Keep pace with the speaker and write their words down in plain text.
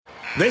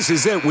This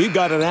is it. We've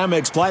got an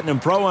Amex Platinum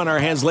Pro on our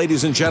hands,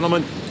 ladies and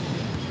gentlemen.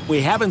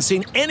 We haven't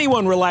seen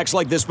anyone relax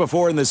like this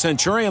before in the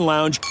Centurion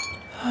Lounge.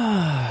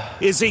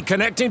 Is he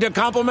connecting to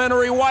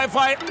complimentary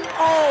Wi-Fi?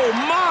 Oh,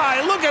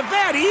 my. Look at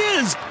that. He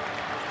is.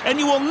 And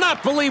you will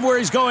not believe where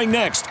he's going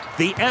next.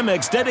 The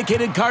Amex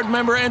dedicated card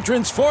member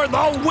entrance for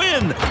the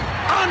win.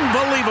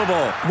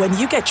 Unbelievable. When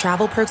you get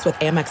travel perks with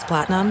Amex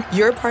Platinum,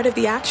 you're part of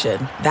the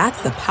action.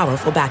 That's the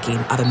powerful backing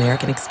of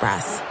American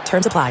Express.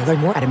 Terms apply. Learn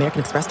more at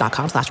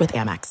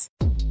americanexpress.com/withAmex.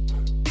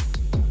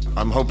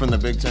 I'm hoping the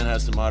Big Ten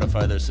has to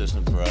modify their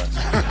system for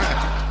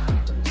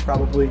us.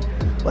 Probably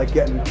like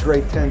getting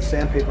grade 10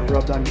 sandpaper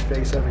rubbed on your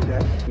face every day.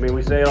 I mean,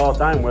 we say it all the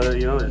time, whether,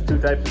 there's two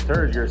types of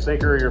turds. You're a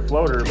sinker or you're a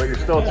floater, but you're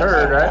still a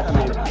turd, right?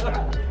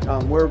 I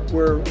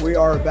mean, we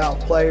are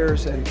about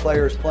players and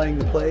players playing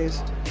the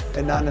plays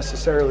and not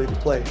necessarily the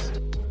plays.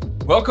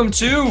 Welcome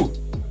to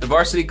the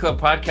Varsity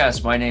Club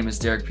podcast. My name is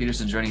Derek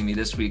Peterson. Joining me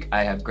this week,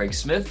 I have Greg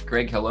Smith.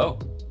 Greg, hello.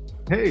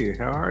 Hey,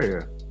 how are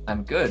you?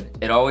 I'm good.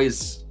 It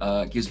always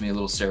gives me a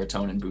little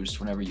serotonin boost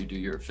whenever you do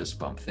your fist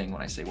bump thing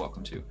when I say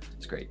welcome to.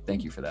 It's great.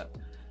 Thank you for that.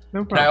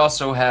 No problem. And I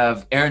also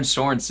have Erin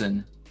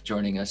Sorensen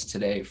joining us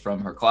today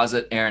from her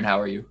closet. Erin, how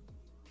are you?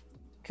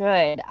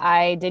 Good.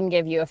 I didn't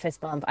give you a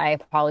fist bump. I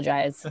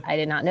apologize. I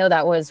did not know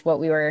that was what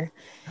we were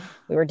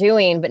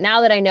doing, but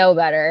now that I know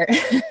better.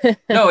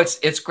 No,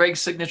 it's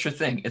Greg's signature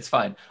thing. It's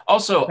fine.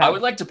 Also, okay. I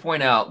would like to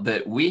point out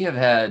that we have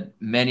had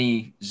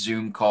many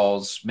Zoom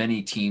calls,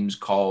 many Teams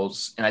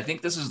calls, and I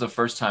think this is the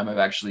first time I've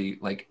actually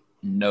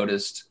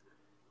noticed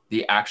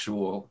the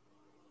actual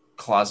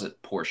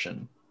closet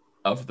portion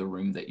of the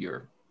room that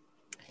you're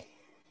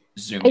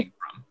Zooming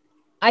from.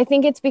 I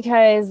think it's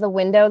because the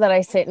window that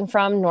I sit in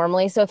from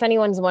normally. So if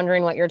anyone's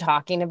wondering what you're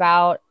talking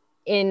about,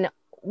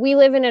 we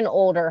live in an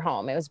older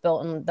home. It was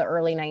built in the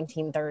early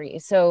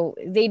 1930s. So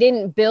they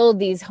didn't build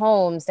these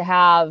homes to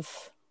have,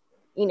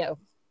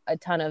 a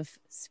ton of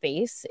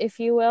space, if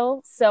you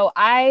will. So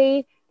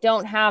I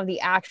don't have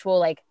the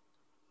actual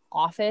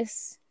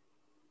office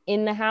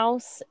in the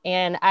house,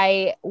 and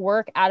I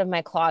work out of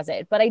my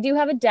closet, but I do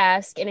have a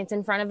desk and it's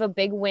in front of a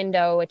big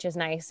window, which is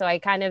nice. So I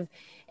kind of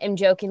am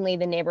jokingly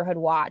the neighborhood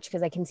watch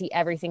because I can see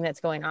everything that's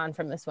going on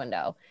from this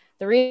window.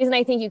 The reason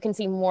I think you can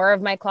see more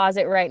of my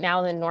closet right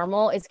now than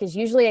normal is because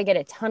usually I get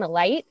a ton of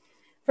light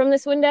from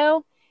this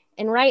window,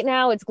 and right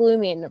now it's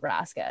gloomy in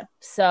Nebraska.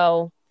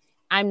 So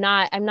I'm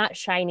not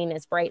shining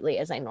as brightly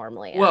as I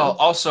normally am. Well,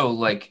 also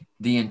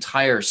the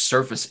entire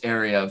surface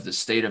area of the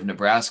state of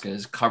Nebraska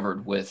is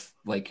covered with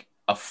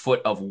a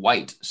foot of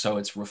white, so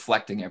it's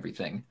reflecting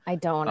everything. I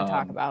don't want to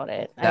talk about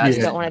it. I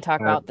just don't want to talk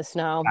about the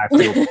snow. I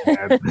feel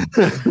bad.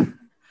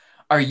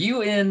 Are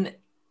you in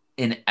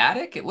an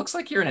attic? It looks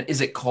like you're in it. Is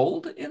it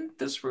cold in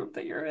this room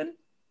that you're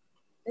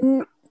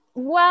in?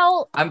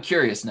 Well, I'm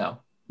curious now.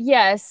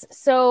 Yes.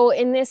 So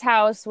in this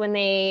house, when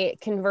they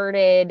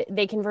converted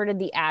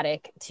the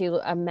attic to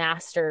a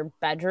master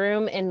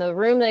bedroom, and the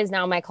room that is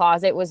now my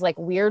closet was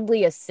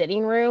weirdly a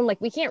sitting room.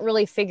 We can't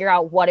really figure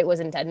out what it was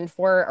intended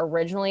for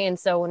originally. And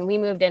so when we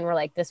moved in, we're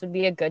like, this would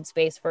be a good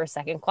space for a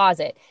second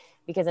closet,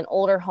 because in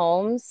older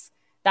homes,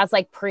 that's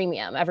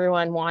premium.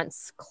 Everyone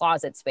wants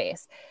closet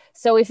space.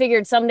 So we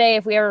figured someday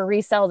if we ever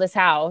resell this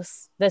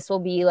house, this will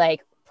be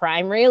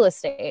prime real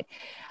estate.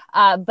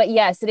 But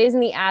yes, it is in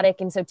the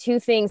attic. And so two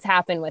things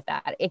happen with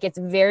that. It gets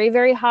very,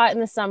 very hot in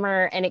the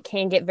summer, and it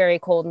can get very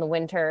cold in the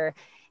winter.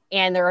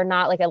 And there are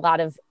not a lot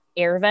of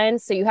air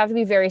vents. So you have to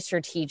be very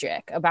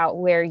strategic about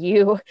where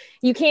you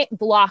can't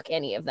block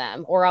any of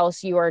them, or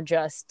else you are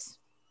just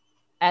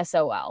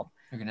SOL.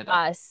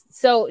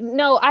 So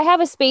no, I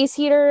have a space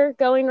heater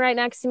going right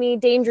next to me,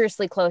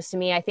 dangerously close to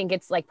me. I think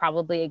it's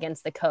probably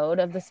against the code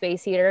of the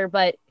space heater,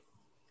 but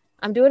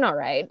I'm doing all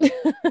right.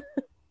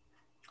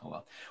 Oh,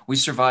 well, we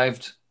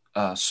survived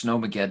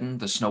Snowmageddon,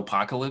 the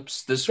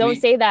snowpocalypse this week. Don't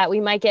say that.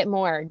 We might get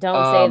more.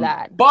 Don't say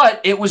that.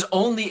 But it was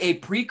only a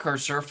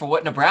precursor for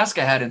what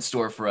Nebraska had in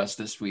store for us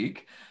this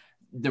week.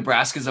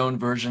 Nebraska's own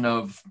version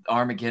of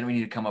Armageddon. We need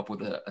to come up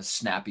with a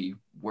snappy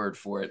word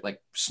for it.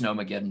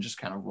 Snowmageddon just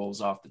kind of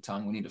rolls off the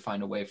tongue. We need to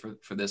find a way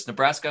for this.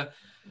 Nebraska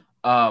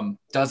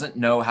doesn't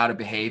know how to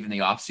behave in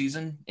the off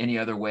season any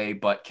other way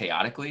but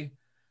chaotically.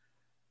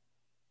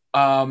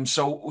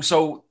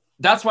 So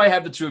that's why I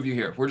have the two of you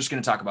here. We're just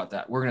going to talk about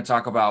that. We're going to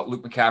talk about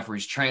Luke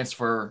McCaffrey's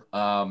transfer.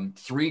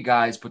 3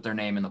 guys put their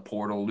name in the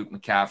portal: Luke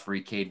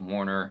McCaffrey, Cade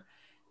Warner,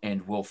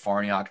 and Will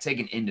Farniok.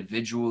 Taken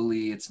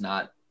individually, it's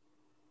not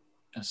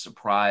a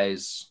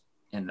surprise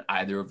in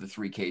either of the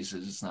 3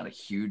 cases. It's not a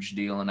huge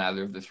deal in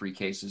either of the 3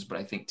 cases, but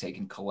I think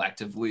taken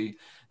collectively,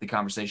 the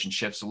conversation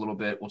shifts a little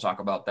bit. We'll talk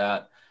about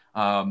that.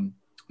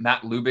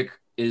 Matt Lubick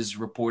is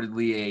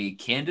reportedly a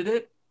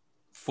candidate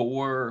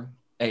for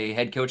a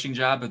head coaching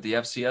job at the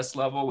FCS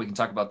level. We can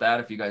talk about that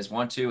if you guys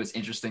want to. It's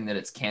interesting that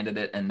it's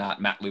candidate and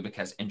not Matt Lubick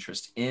has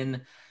interest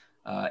in.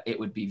 It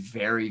would be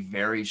very,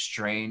 very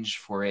strange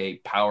for a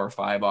Power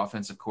 5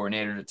 offensive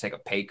coordinator to take a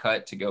pay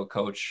cut to go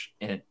coach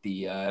at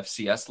the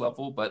FCS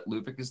level, but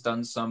Lubick has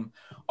done some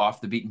off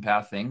the beaten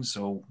path things,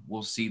 so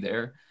we'll see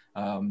there.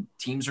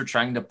 Teams are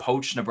trying to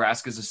poach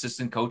Nebraska's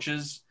assistant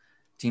coaches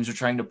Teams are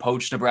trying to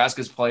poach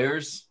Nebraska's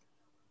players.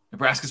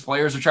 Nebraska's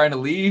players are trying to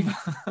leave.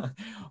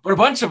 But a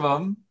bunch of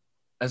them,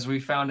 as we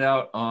found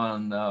out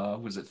on,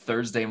 was it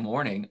Thursday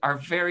morning, are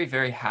very,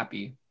 very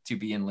happy to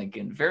be in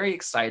Lincoln. Very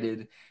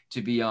excited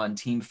to be on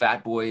Team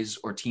Fat Boys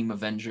or Team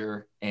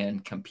Avenger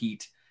and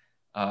compete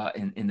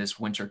in this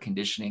winter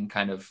conditioning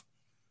kind of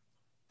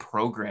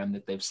program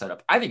that they've set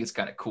up. I think it's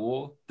kind of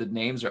cool. The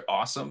names are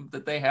awesome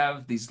that they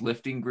have, these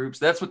lifting groups.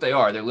 That's what they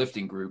are. They're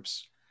lifting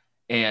groups.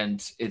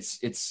 And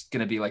it's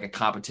going to be like a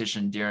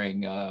competition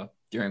during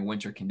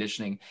winter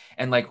conditioning.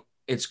 And like,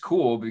 it's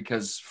cool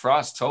because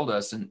Frost told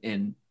us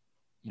in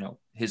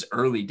his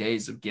early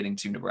days of getting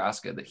to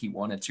Nebraska that he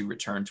wanted to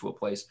return to a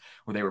place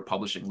where they were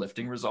publishing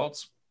lifting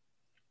results.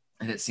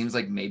 And it seems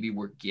like maybe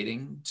we're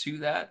getting to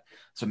that.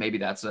 So maybe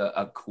that's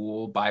a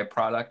cool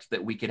byproduct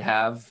that we could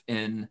have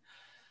in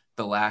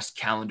the last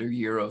calendar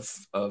year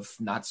of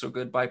not so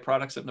good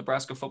byproducts of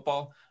Nebraska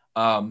football.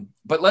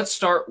 But let's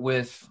start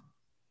with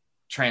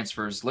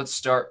transfers. Let's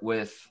start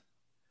with,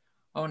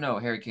 oh no,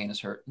 Harry Kane is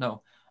hurt.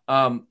 No.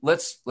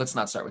 Let's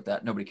not start with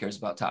that. Nobody cares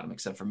about Tottenham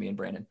except for me and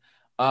Brandon.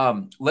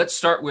 Let's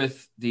start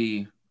with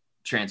the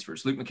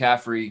transfers. Luke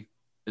McCaffrey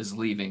is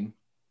leaving,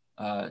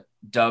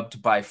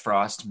 dubbed by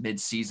Frost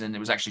mid-season. It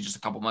was actually just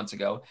a couple months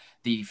ago.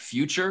 The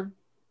future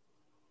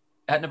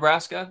at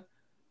Nebraska.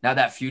 Now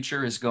that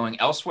future is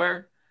going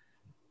elsewhere.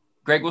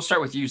 Greg, we'll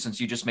start with you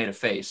since you just made a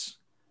face.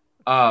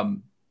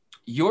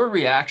 Your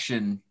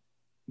reaction,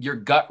 your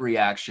gut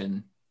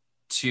reaction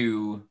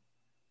to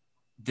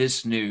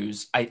this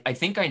news, I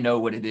think I know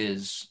what it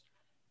is.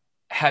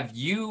 Have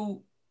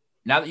you,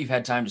 now that you've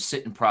had time to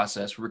sit and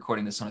process, we're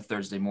recording this on a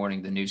Thursday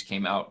morning, the news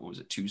came out, what was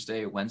it,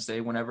 Tuesday or Wednesday,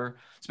 whenever?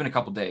 It's been a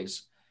couple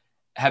days.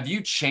 Have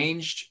you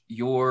changed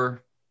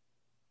your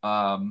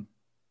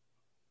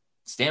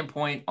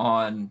standpoint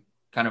on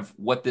kind of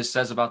what this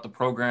says about the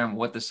program,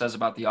 what this says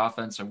about the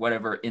offense, or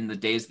whatever in the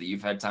days that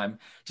you've had time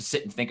to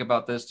sit and think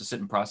about this, to sit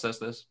and process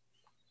this?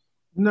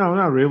 No,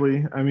 not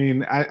really. I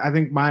mean, I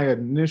think my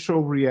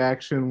initial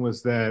reaction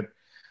was that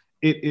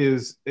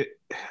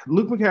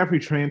Luke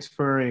McCaffrey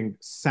transferring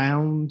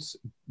sounds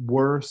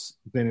worse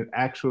than it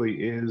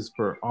actually is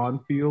for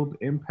on-field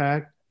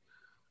impact.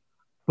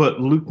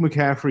 But Luke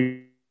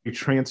McCaffrey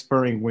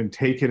transferring when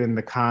taken in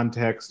the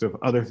context of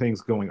other things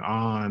going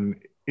on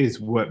is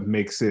what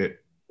makes it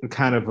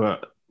kind of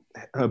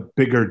a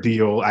bigger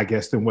deal, I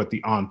guess, than what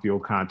the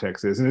on-field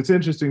context is. And it's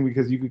interesting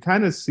because you could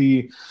kind of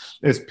see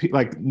as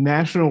like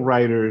national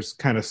writers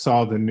kind of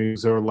saw the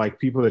news, or like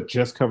people that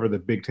just cover the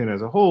Big Ten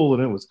as a whole.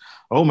 And it was,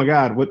 oh my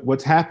God,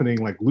 what's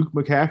happening? Like Luke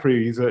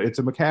McCaffrey, it's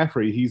a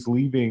McCaffrey. He's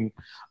leaving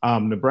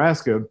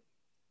Nebraska.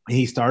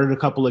 He started a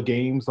couple of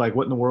games. Like,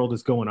 what in the world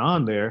is going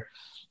on there?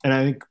 And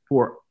I think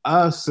for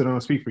us, and I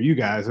don't speak for you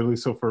guys, at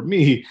least so for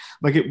me,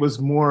 like it was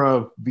more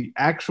of the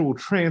actual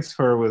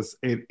transfer was,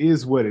 it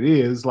is what it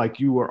is. Like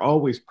you are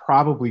always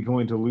probably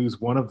going to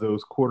lose one of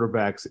those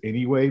quarterbacks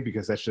anyway,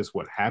 because that's just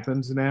what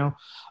happens now.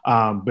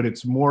 But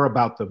it's more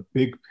about the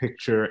big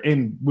picture.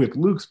 And with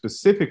Luke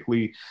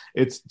specifically,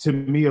 it's to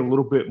me a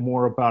little bit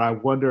more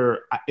about,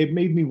 it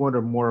made me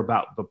wonder more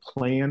about the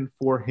plan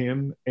for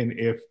him and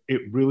if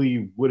it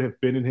really would have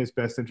been in his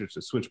best interest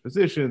to switch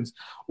positions,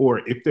 or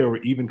if there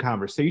were even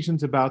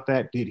conversations about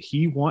that. Did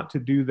he want to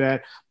do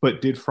that? But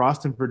did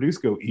Frost and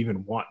Verduzco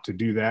even want to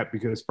do that?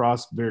 Because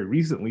Frost very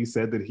recently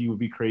said that he would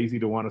be crazy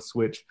to want to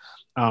switch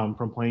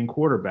from playing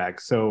quarterback.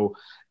 So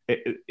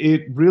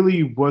it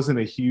really wasn't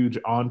a huge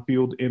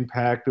on-field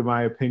impact, in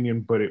my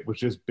opinion, but it was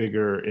just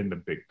bigger in the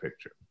big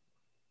picture.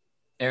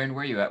 Aaron,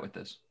 where are you at with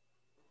this?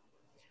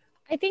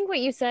 I think what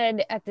you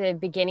said at the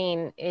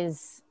beginning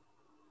is,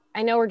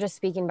 I know we're just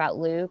speaking about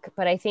Luke,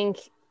 but I think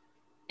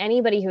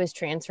anybody who has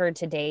transferred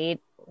to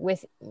date,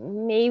 with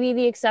maybe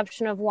the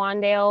exception of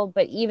Wandale,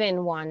 but even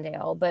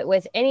Wandale, but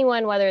with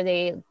anyone, whether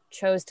they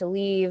chose to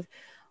leave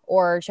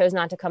or chose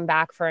not to come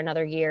back for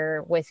another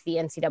year, with the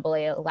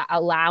NCAA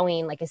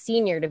allowing like a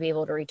senior to be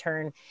able to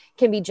return,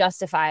 can be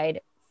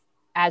justified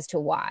as to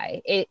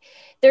why.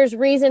 There's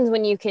reasons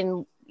when you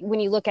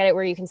look at it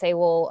where you can say,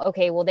 well,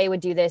 okay, well, they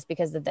would do this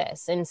because of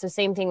this. And so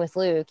same thing with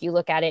Luke, you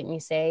look at it and you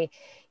say,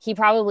 he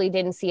probably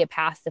didn't see a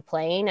path to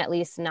playing, at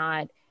least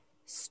not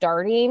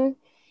starting.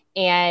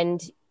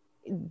 And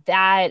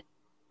that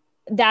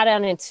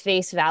on its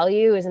face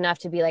value is enough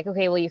to be like,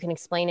 okay, well, you can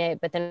explain it.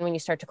 But then when you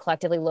start to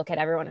collectively look at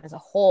everyone as a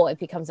whole, it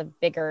becomes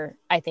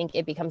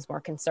it becomes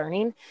more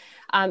concerning.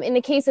 In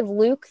the case of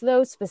Luke,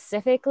 though,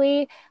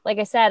 specifically, like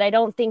I said, I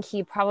don't think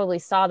he probably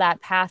saw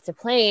that path to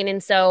playing.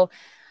 And so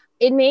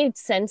it made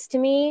sense to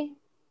me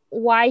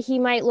why he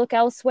might look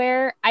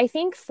elsewhere. I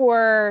think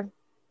for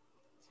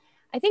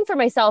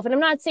myself, and I'm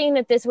not saying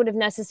that this would have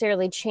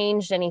necessarily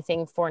changed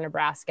anything for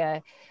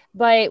Nebraska,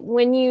 but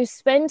when you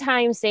spend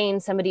time saying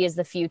somebody is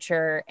the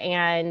future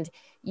and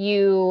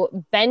you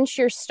bench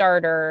your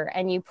starter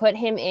and you put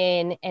him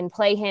in and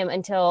play him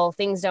until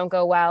things don't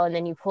go well, and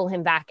then you pull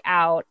him back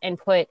out and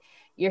put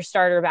your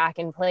starter back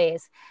in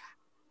place,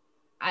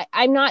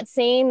 I'm not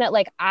saying that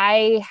like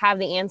I have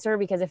the answer,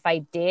 because if I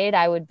did,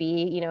 I would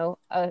be,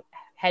 a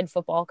head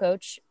football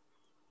coach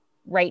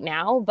right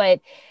now. But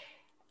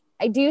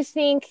I do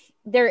think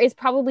there is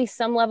probably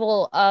some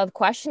level of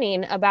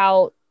questioning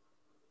about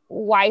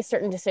why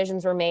certain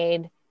decisions were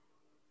made.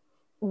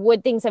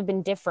 Would things have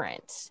been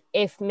different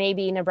if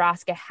maybe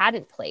Nebraska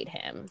hadn't played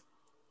him,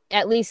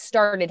 at least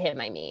started him,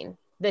 I mean,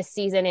 this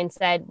season, and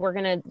said, we're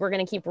going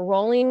to keep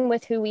rolling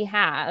with who we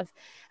have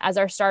as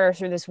our starter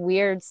through this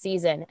weird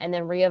season and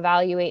then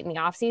reevaluate in the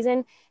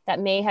offseason? That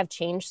may have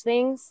changed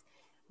things.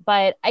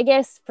 But I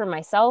guess for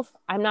myself,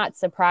 I'm not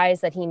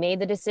surprised that he made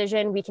the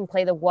decision. We can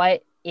play the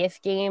what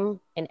if game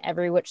in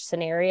every which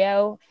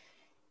scenario.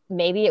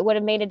 Maybe it would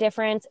have made a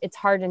difference. It's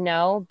hard to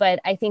know. But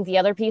I think the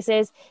other piece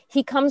is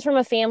he comes from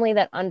a family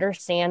that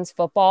understands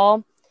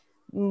football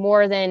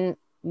more than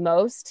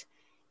most.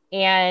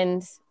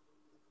 And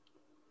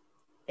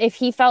if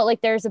he felt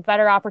like there's a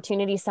better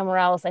opportunity somewhere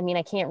else, I mean,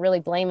 I can't really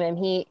blame him.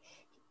 He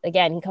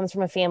comes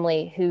from a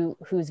family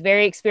who's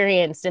very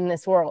experienced in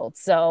this world.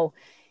 So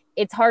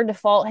it's hard to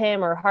fault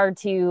him or hard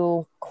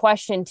to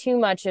question too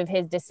much of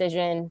his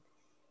decision,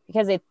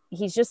 because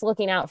he's just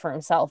looking out for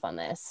himself on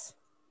this.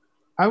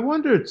 I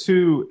wonder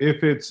too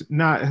if it's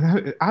not.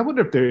 I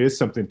wonder if there is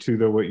something to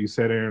though what you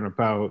said, Aaron,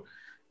 about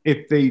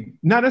if they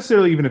not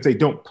necessarily even if they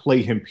don't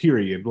play him.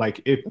 Period.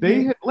 Like if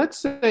they let's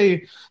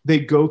say they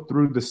go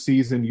through the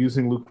season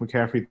using Luke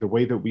McCaffrey the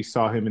way that we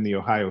saw him in the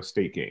Ohio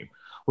State game,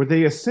 where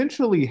they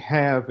essentially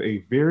have a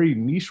very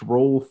niche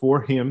role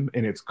for him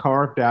and it's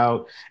carved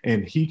out,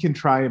 and he can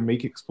try and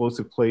make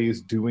explosive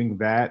plays doing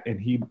that, and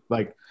he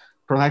like,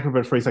 for lack of a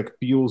better phrase, like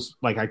feels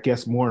like, I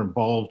guess, more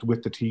involved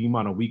with the team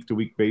on a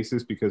week-to-week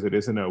basis because it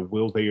isn't a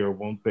will they or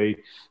won't they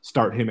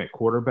start him at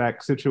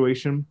quarterback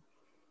situation.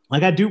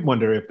 Like, I do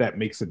wonder if that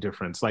makes a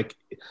difference. Like,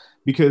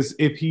 because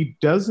if he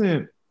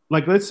doesn't,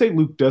 like, let's say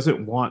Luke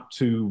doesn't want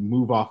to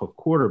move off of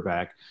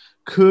quarterback,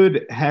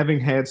 could having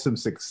had some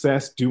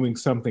success doing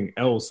something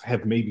else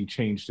have maybe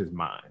changed his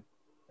mind?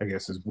 I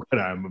guess is what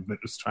I'm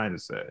just trying to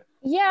say.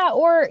 Yeah,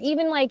 or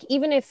even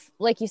if,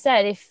 like you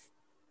said, if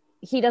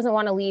he doesn't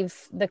want to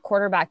leave the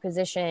quarterback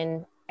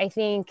position, I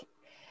think,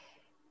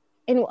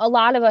 and a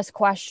lot of us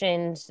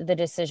questioned the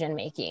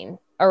decision-making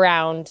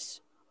around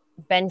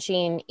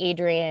benching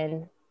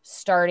Adrian,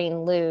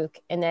 starting Luke,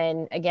 and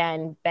then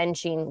again,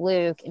 benching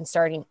Luke and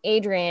starting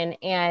Adrian.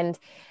 And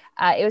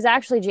it was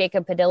actually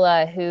Jacob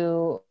Padilla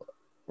who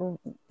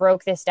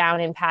broke this down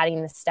in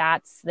padding the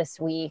stats this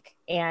week.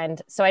 And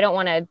so I don't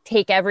want to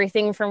take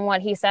everything from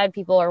what he said.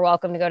 People are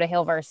welcome to go to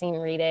Hail Varsity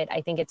and read it.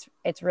 I think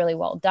it's really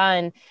well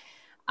done.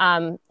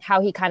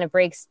 How he kind of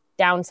breaks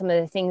down some of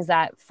the things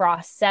that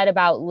Frost said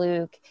about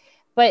Luke.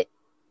 But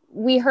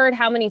we heard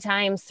how many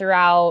times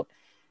throughout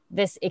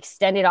this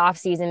extended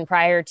offseason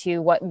prior to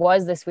what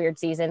was this weird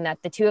season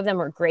that the two of them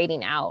were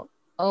grading out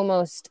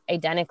almost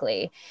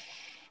identically.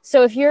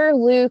 So if you're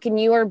Luke and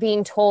you are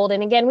being told,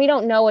 and again, we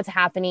don't know what's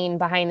happening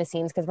behind the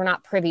scenes because we're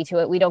not privy to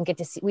it. We don't get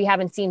to see, we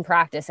haven't seen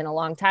practice in a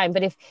long time.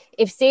 But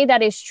if say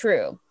that is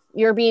true,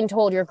 you're being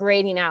told you're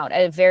grading out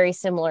at a very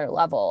similar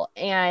level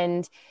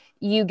and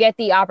you get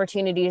the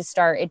opportunity to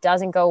start, it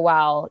doesn't go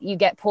well, you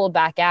get pulled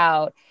back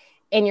out,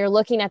 and you're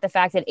looking at the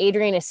fact that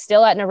Adrian is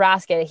still at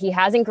Nebraska, he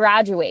hasn't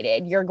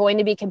graduated, you're going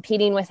to be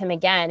competing with him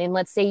again. And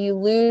let's say you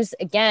lose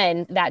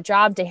again that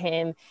job to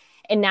him.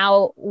 And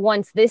now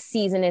once this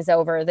season is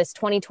over, this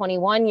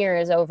 2021 year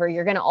is over,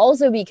 you're going to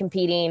also be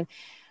competing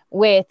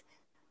with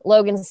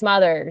Logan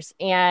Smothers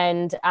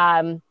and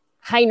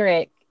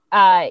Heinrich.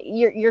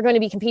 You're going to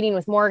be competing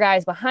with more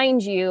guys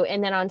behind you.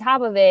 And then on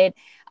top of it,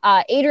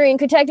 Adrian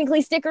could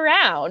technically stick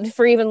around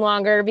for even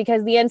longer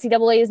because the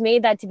NCAA has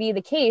made that to be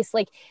the case.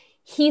 Like,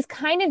 he's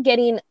kind of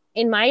getting,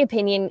 in my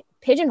opinion,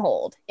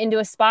 pigeonholed into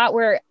a spot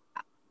where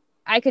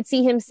I could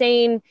see him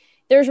saying,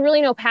 there's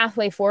really no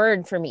pathway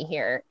forward for me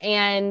here.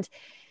 And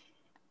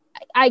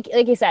like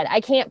I said,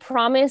 I can't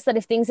promise that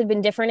if things had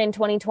been different in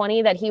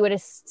 2020 that he would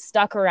have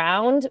stuck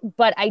around,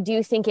 but I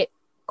do think it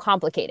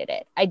complicated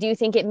it. I do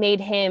think it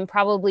made him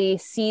probably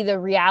see the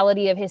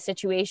reality of his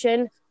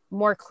situation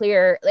more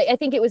clear. I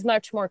think it was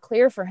much more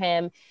clear for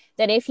him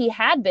than if he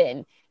had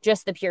been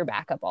just the pure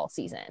backup all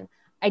season.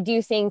 I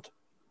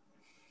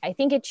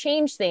think it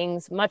changed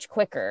things much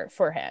quicker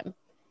for him.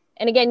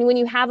 And again, when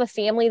you have a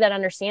family that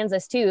understands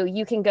this too,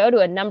 you can go to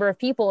a number of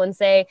people and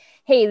say,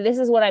 hey, this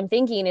is what I'm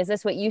thinking. Is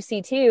this what you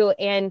see too?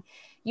 And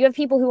you have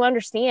people who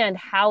understand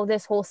how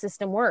this whole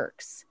system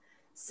works.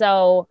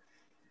 So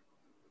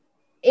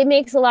it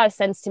makes a lot of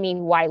sense to me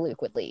why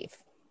Luke would leave.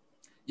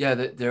 Yeah,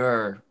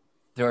 there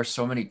are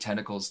so many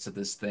tentacles to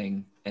this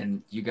thing.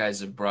 And you guys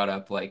have brought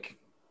up like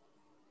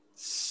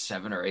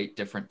 7 or 8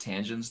 different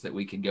tangents that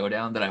we could go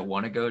down, that I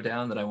want to go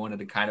down, that I wanted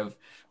to kind of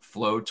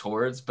flow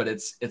towards, but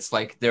it's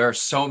like there are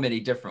so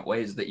many different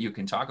ways that you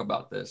can talk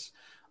about this.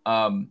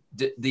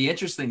 The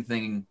interesting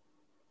thing,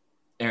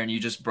 Aaron, you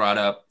just brought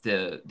up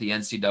the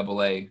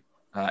NCAA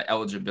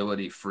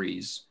eligibility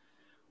freeze.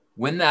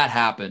 When that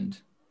happened,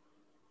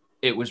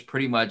 it was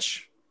pretty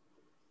much,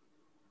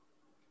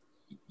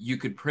 you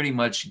could pretty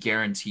much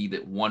guarantee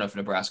that one of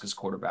Nebraska's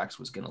quarterbacks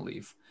was going to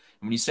leave.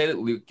 And when you say that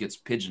Luke gets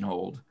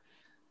pigeonholed,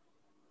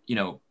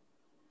 2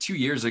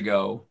 years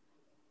ago,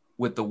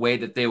 with the way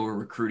that they were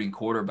recruiting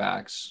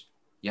quarterbacks,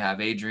 you have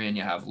Adrian,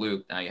 you have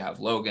Luke, now you have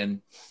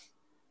Logan.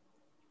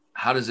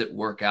 How does it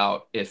work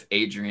out if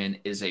Adrian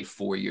is a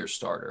 4-year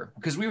starter?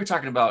 Because we were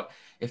talking about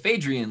if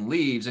Adrian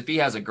leaves, if he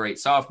has a great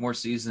sophomore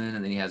season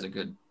and then he has a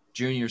good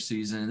junior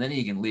season, and then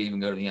he can leave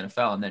and go to the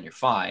NFL, and then you're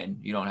fine.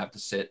 You don't have to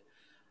sit,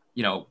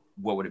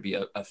 what would it be,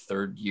 a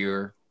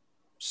third-year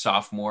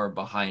sophomore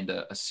behind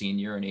a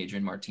senior and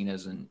Adrian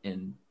Martinez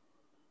in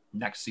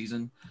next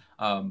season.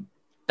 That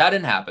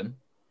didn't happen.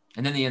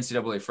 And then the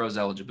NCAA froze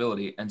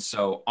eligibility. And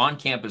so on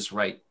campus,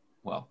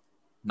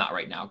 not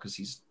right now because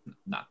he's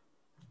not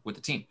with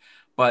the team.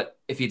 But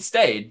if he'd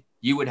stayed,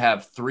 you would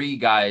have 3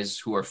 guys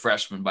who are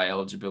freshmen by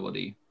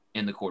eligibility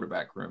in the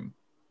quarterback room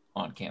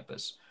on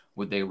campus.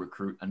 Would they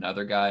recruit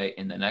another guy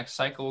in the next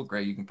cycle?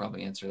 Greg, you can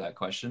probably answer that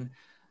question.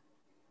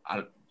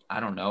 I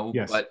don't know.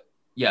 Yes. But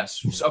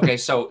yes. Okay.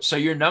 So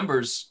your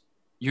numbers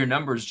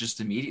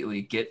just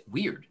immediately get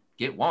weird,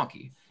 get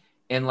wonky.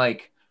 And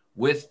like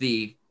with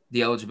the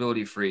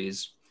eligibility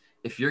freeze,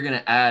 if you're going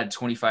to add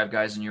 25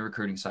 guys in your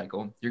recruiting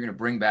cycle, you're going to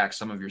bring back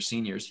some of your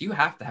seniors. You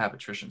have to have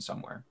attrition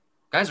somewhere.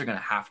 Guys are going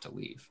to have to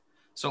leave.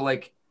 So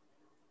like,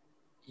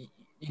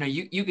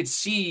 you could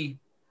see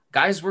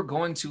guys were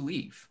going to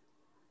leave.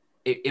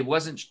 It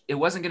wasn't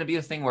going to be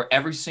a thing where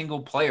every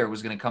single player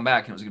was going to come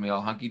back and it was going to be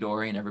all hunky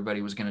dory and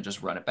everybody was going to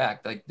just run it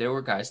back. Like there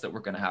were guys that were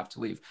going to have to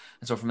leave.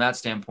 And so from that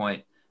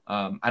standpoint,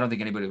 I don't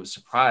think anybody was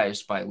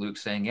surprised by Luke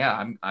saying,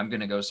 yeah, I'm going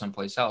to go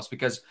someplace else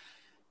because,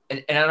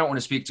 and I don't want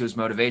to speak to his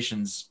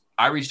motivations.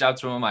 I reached out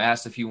to him. I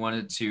asked if he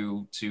wanted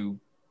to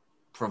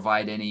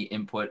provide any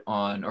input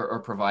on or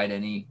provide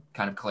any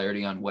kind of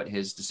clarity on what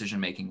his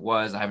decision-making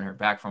was. I haven't heard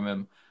back from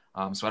him.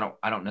 So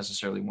I don't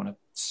necessarily want to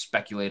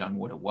speculate on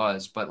what it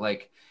was, but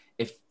like,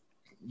 if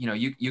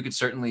you could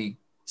certainly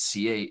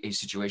see a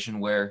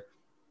situation where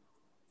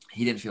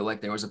he didn't feel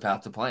like there was a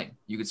path to playing.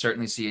 You could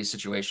certainly see a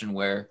situation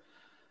where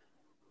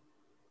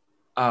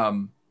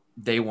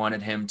they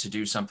wanted him to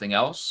do something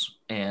else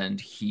and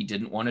he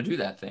didn't want to do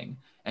that thing.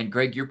 And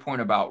Greg, your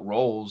point about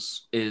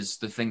roles is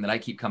the thing that I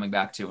keep coming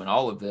back to in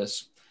all of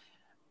this.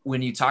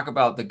 When you talk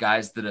about the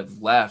guys that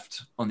have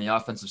left on the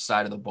offensive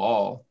side of the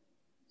ball,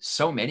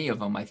 so many of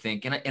them, I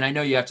think, and I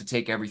know you have to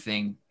take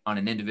everything on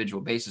an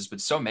individual basis,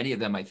 but so many of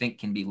them, I think,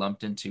 can be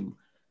lumped into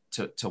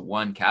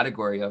one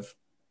category of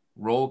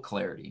role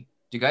clarity.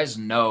 Do you guys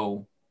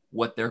know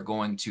what they're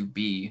going to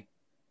be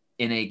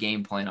in a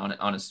game plan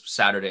on a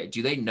Saturday?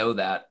 Do they know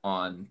that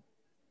on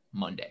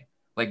Monday?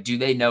 Like, do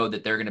they know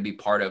that they're going to be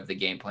part of the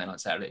game plan on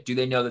Saturday? Do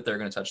they know that they're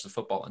going to touch the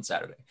football on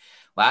Saturday?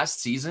 Last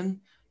season,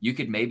 you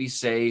could maybe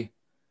say,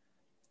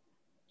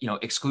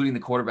 excluding the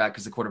quarterback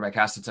because the quarterback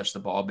has to touch the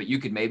ball, but you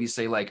could maybe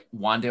say like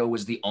Wandale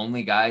was the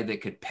only guy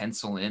that could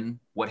pencil in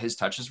what his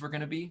touches were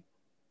going to be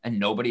and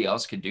nobody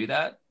else could do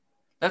that.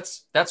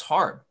 That's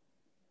hard.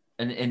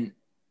 And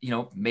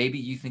maybe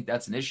you think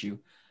that's an issue.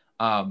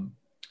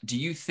 Do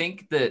you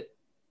think that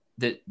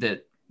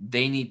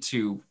they need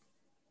to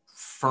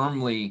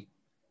firmly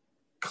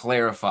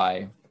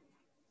clarify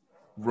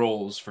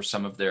roles for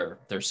some of their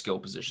skill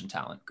position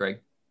talent?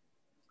 Greg?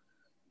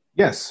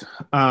 Yes,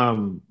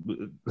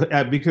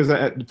 because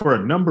for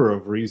a number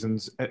of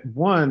reasons.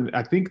 One,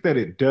 I think that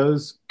it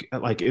does,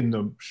 like in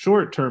the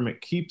short term, it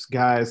keeps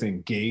guys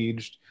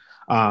engaged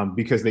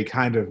because they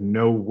kind of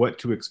know what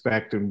to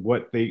expect and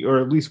or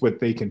at least what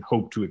they can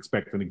hope to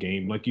expect in a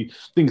game. Like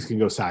things can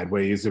go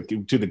sideways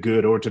to the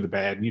good or to the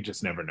bad, and you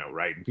just never know,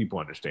 right? And people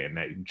understand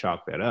that. You can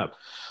chalk that up.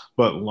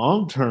 But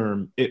long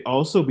term, it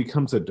also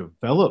becomes a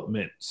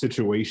development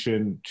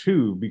situation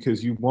too,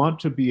 because you want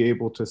to be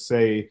able to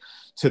say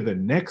to the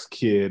next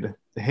kid,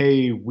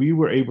 hey, we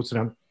were able to,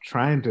 I'm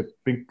trying to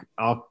think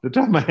off the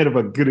top of my head of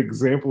a good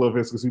example of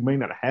this because we may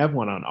not have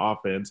one on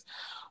offense,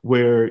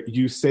 where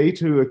you say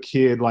to a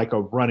kid like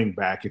a running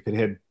back, if it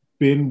had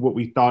been what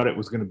we thought it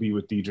was going to be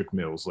with Dedrick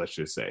Mills, let's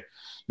just say,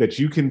 that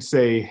you can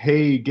say,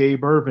 hey,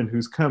 Gabe Ervin,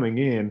 who's coming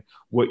in,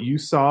 what you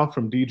saw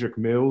from Dedrick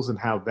Mills and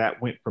how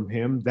that went from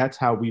him, that's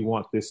how we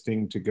want this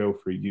thing to go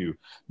for you.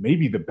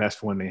 Maybe the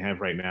best one they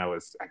have right now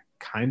is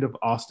kind of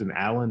Austin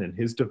Allen and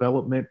his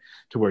development,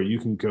 to where you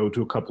can go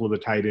to a couple of the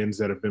tight ends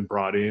that have been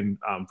brought in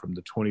from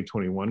the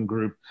 2021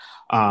 group,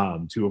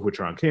 2 of which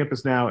are on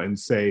campus now, and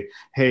say,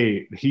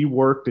 hey, he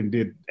worked and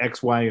did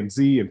X, Y, and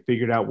Z and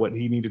figured out what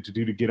he needed to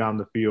do to get on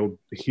the field.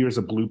 Here's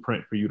a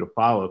blueprint for you to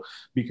follow,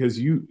 because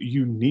you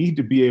need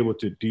to be able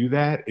to do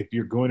that if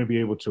you're going to be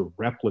able to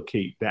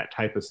replicate that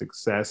type of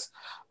success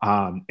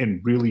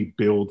and really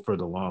build for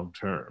the long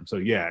term. So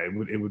yeah,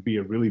 it would be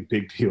a really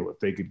big deal if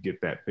they could get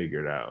that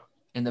figured out.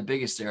 And the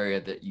biggest area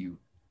that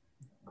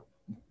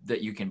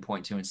you can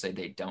point to and say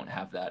they don't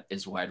have that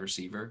is wide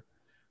receiver,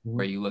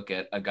 where you look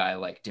at a guy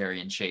like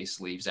Darian Chase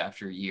leaves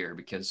after a year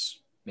because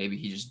maybe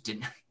he just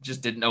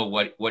didn't know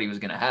what he was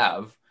going to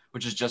have,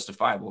 which is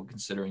justifiable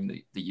considering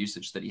the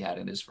usage that he had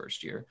in his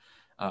first year.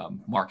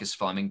 Marcus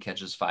Fleming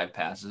catches 5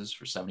 passes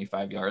for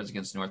 75 yards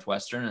against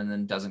Northwestern and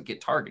then doesn't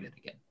get targeted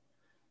again,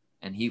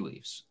 and he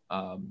leaves.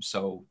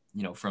 So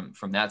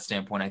from that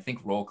standpoint, I think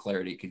role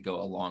clarity could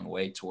go a long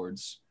way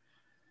towards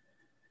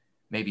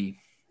maybe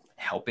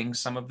helping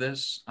some of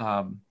this.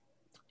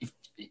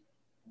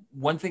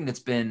 One thing that's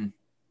been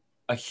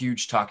a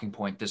huge talking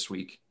point this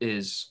week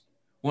is,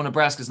 well,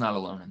 Nebraska's not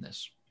alone in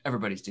this.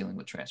 Everybody's dealing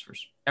with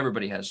transfers.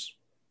 Everybody has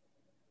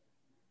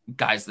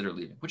guys that are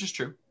leaving, which is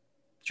true.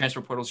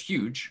 Transfer portal is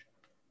huge,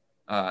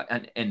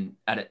 and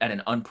at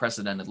an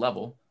unprecedented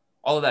level.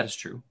 All of that is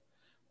true.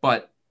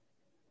 But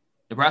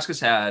Nebraska's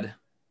had,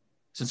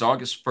 since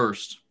August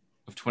 1st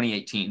of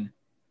 2018,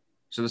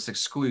 so this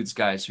excludes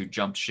guys who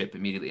jumped ship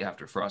immediately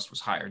after Frost was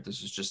hired.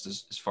 This is just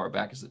as far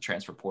back as the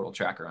transfer portal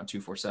tracker on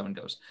 247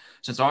 goes.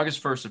 Since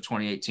August 1st of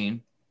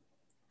 2018,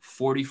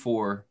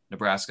 44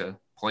 Nebraska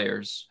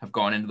players have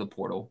gone into the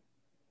portal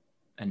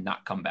and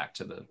not come back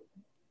to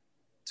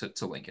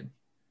Lincoln.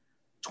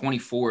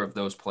 24 of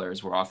those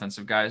players were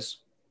offensive guys.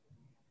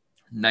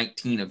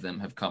 19 of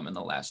them have come in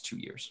the last 2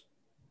 years.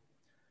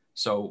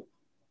 So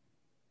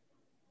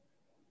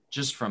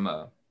just from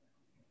a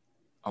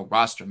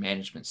roster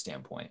management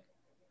standpoint,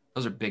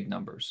 those are big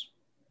numbers.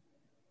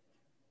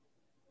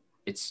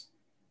 It's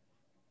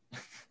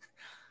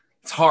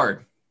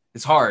hard.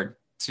 It's hard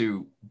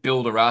to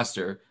build a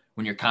roster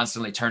when you're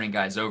constantly turning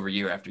guys over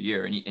year after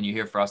year. And you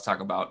hear Frost talk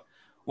about,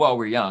 well,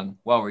 we're young.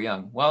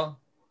 Well,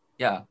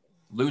 yeah,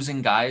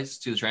 losing guys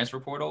to the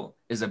transfer portal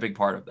is a big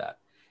part of that.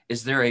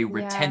 Is there a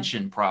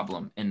retention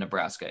problem in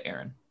Nebraska,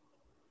 Aaron?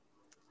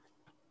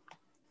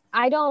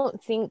 I don't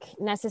think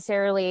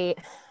necessarily.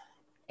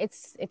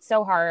 It's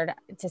so hard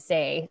to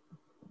say,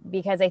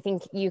 because I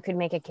think you could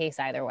make a case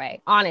either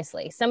way.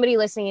 Honestly, somebody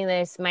listening to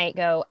this might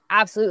go,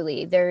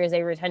 absolutely, there is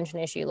a retention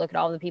issue. Look at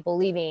all the people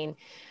leaving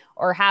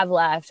or have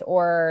left,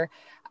 or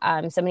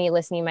somebody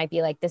listening might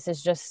be like, this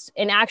is just,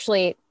 and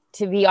actually,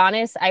 to be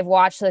honest, I've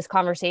watched this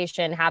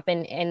conversation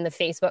happen in the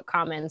Facebook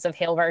comments of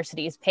Hail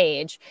Varsity's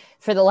page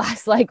for the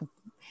last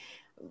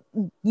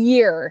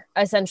year,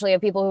 essentially,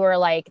 of people who are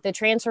like, the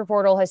transfer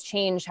portal has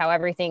changed how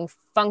everything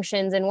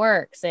functions and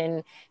works.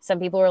 And some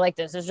people are like,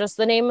 this is just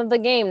the name of the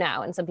game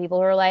now. And some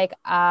people are like,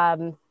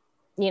 no,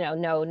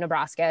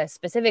 Nebraska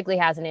specifically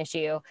has an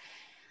issue.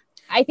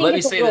 I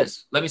think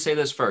Let me say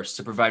this first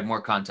to provide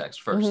more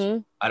context first.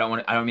 Mm-hmm. I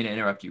don't mean to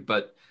interrupt you,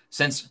 but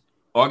since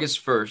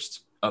August 1st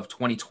of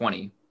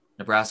 2020,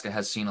 Nebraska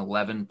has seen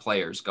 11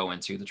 players go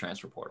into the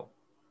transfer portal.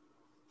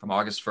 From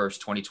August 1st,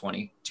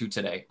 2020 to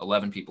today,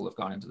 11 people have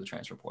gone into the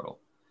transfer portal.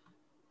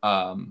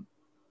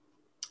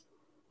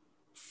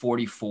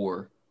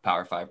 43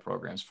 Power 5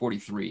 programs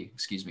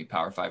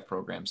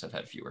have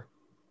had fewer.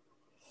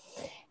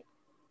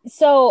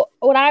 So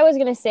what I was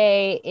going to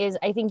say is,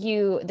 I think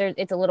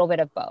it's a little bit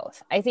of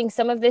both. I think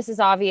some of this is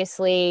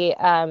obviously,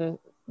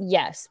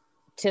 yes,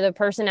 to the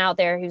person out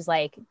there who's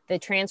like, the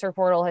transfer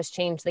portal has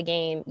changed the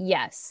game.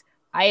 Yes,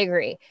 I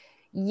agree.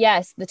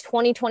 Yes, the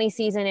 2020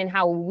 season and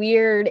how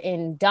weird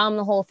and dumb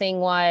the whole thing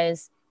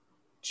was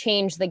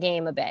changed the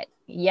game a bit.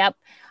 Yep.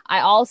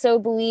 I also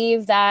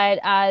believe that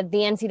the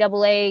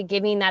NCAA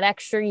giving that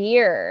extra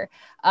year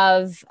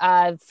of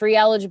free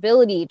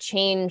eligibility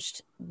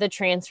changed the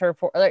transfer,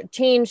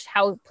 changed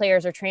how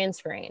players are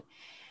transferring.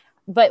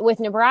 But with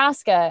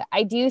Nebraska,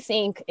 I do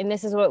think, and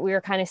this is what we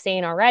were kind of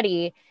saying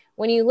already,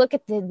 when you look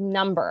at the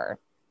number,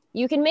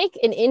 you can make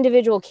an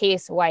individual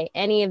case why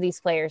any of these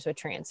players would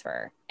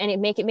transfer and it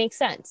make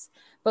sense.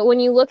 But when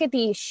you look at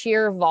the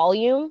sheer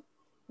volume,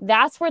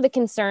 that's where the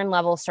concern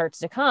level starts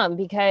to come,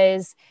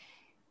 because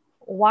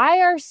why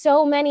are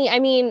so many? I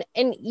mean,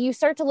 and you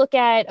start to look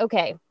at,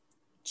 okay,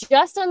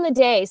 just on the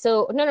day.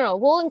 So no,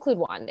 we'll include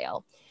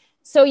Wandale.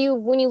 So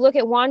when you look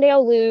at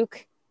Wandale,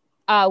 Luke,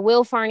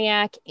 Will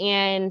Farniak,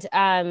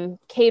 and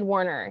Cade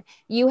Warner,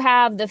 you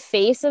have the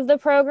face of the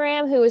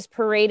program who is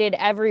paraded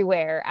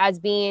everywhere as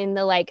being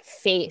the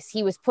face.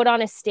 He was put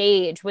on a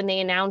stage when they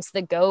announced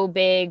the Go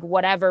Big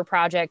whatever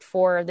project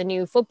for the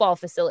new football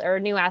facility or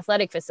new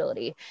athletic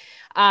facility.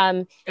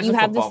 It's a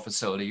football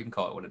facility. You can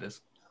call it what it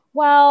is.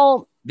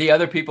 Well, the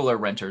other people are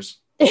renters.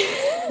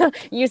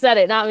 You said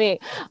it, not me.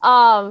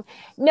 No,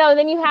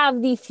 then you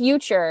have the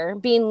future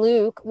being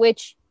Luke,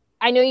 which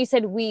I know you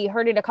said we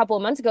heard it a couple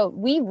of months ago.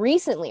 We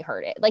recently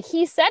heard it.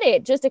 He said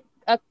it just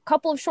a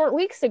couple of short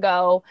weeks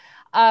ago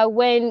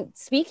when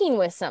speaking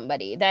with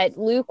somebody, that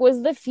Luke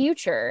was the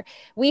future.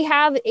 We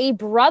have a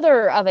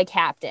brother of a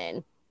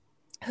captain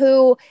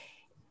who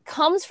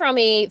comes from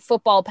a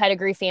football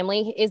pedigree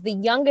family, is the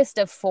youngest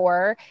of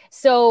 4.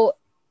 So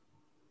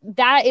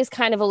that is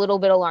kind of a little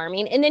bit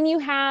alarming. And then you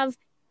have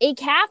a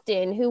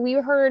captain who we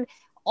heard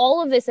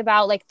all of this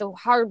about, the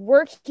hard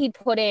work he'd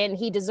put in.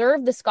 He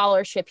deserved the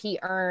scholarship he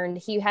earned.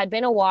 He had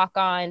been a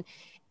walk-on.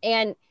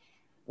 And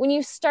when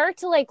you start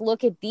to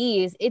look at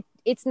these,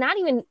 it's not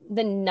even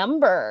the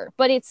number,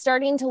 but it's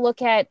starting to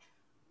look at,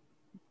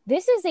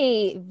 this is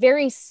a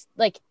very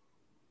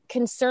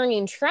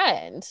concerning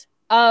trend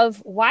of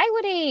why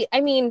would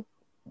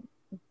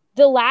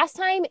the last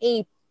time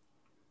a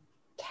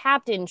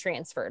captain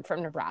transferred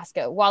from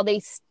Nebraska while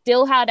they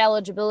still had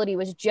eligibility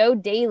was Joe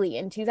Daly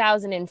in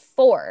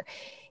 2004.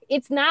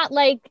 It's not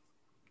like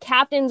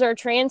captains are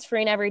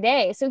transferring every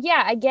day. So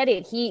yeah, I get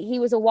it. He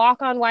was a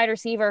walk-on wide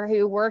receiver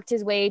who worked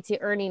his way to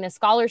earning a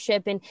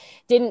scholarship and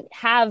didn't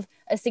have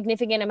a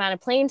significant amount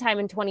of playing time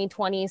in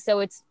 2020. So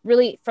it's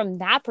really, from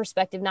that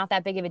perspective, not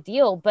that big of a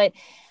deal. But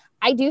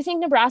I do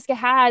think Nebraska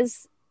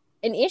has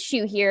an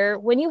issue here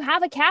when you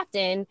have a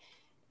captain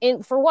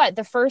for what,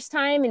 the first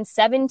time in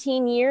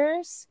 17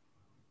 years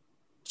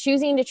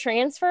choosing to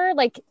transfer.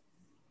 Like,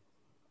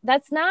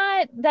 that's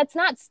not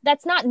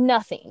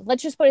nothing.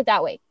 Let's just put it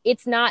that way.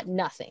 It's not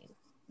nothing.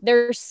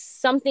 There's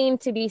something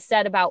to be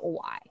said about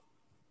why.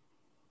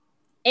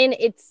 And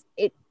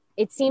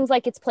it seems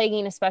like it's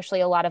plaguing especially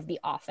a lot of the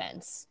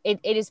offense. It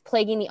is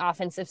plaguing the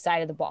offensive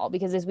side of the ball,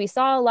 because as we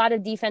saw, a lot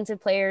of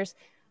defensive players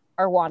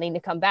are wanting to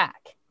come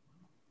back.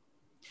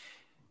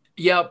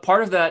 Yeah,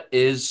 part of that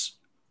is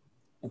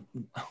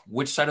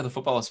which side of the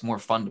football is more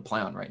fun to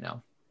play on right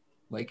now.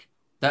 Like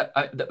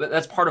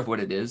that's part of what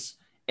it is.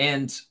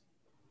 And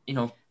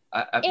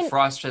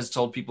Frost has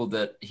told people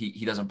that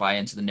he doesn't buy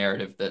into the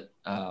narrative that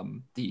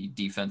the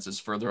defense is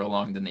further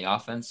along than the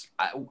offense.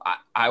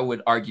 I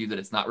would argue that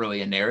it's not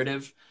really a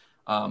narrative,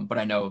 but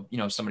I know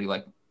somebody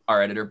like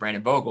our editor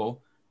Brandon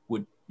Vogel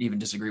would even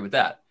disagree with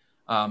that.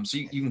 So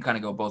you can kind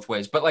of go both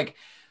ways. But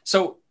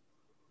so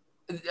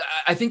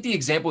I think the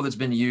example that's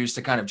been used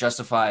to kind of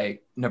justify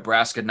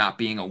Nebraska not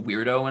being a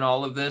weirdo in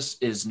all of this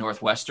is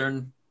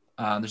Northwestern.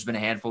 There's been a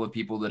handful of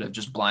people that have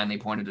just blindly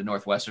pointed to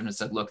Northwestern and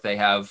said, look, they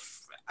have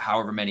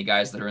however many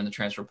guys that are in the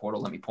transfer portal.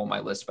 Let me pull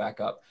my list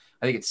back up.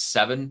 I think it's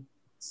 7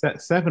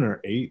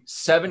 or 8.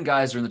 7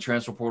 guys are in the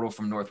transfer portal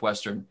from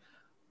Northwestern.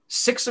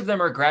 6 of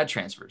them are grad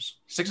transfers.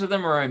 6 of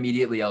them are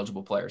immediately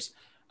eligible players.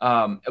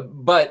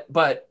 But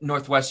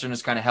Northwestern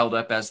is kind of held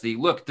up as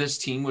look, this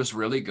team was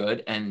really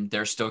good and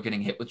they're still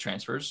getting hit with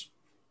transfers.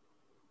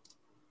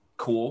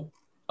 Cool.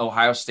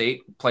 Ohio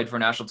State played for a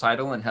national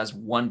title and has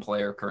 1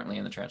 player currently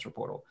in the transfer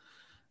portal.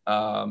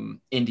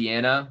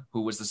 Indiana,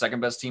 who was the second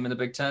best team in the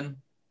Big Ten,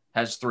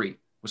 has 3.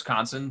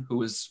 Wisconsin,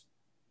 who is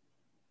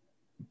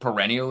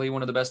perennially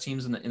one of the best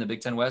teams in the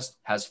Big Ten West,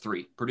 has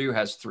 3. Purdue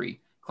has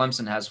 3.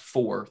 Clemson has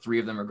 4. 3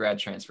 of them are grad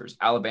transfers.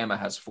 Alabama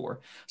has 4.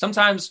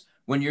 Sometimes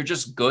when you're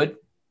just good,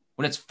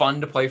 when it's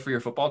fun to play for your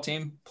football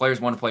team,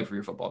 players want to play for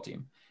your football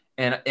team.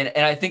 And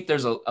I think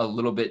there's a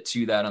little bit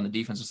to that on the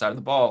defensive side of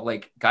the ball.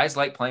 Like, guys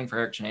like playing for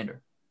Eric Chenander.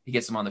 He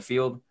gets them on the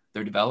field.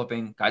 They're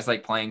developing. Guys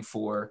like playing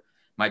for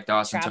Mike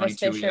Dawson, Tony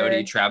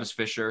Tuioti, Travis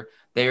Fisher.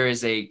 There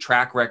is a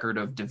track record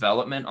of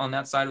development on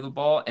that side of the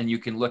ball. And you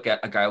can look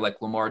at a guy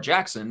like Lamar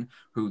Jackson,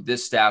 who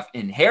this staff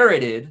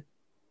inherited,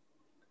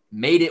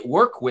 made it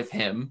work with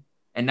him,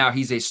 and now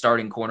he's a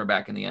starting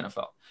cornerback in the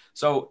NFL.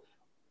 So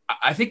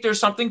I think there's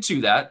something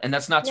to that, and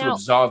that's not to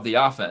absolve the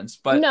offense.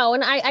 But no,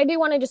 and I do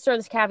want to just throw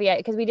this caveat,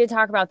 because we did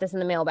talk about this in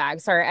the mailbag.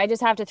 Sorry, I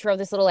just have to throw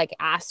this little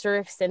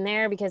asterisk in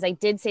there, because I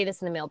did say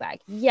this in the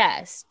mailbag.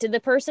 Yes, to the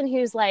person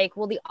who's like,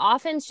 well, the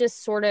offense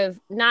just sort of,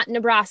 not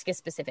Nebraska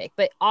specific,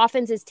 but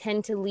offenses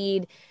tend to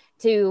lead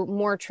to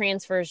more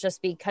transfers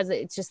just because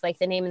it's just like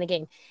the name of the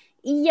game.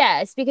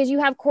 Yes, because you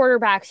have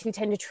quarterbacks who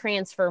tend to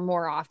transfer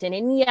more often.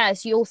 And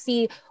yes, you'll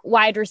see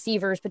wide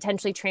receivers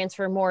potentially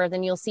transfer more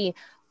than you'll see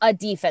a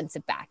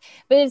defensive back.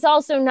 But it's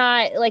also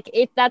not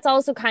that's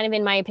also kind of,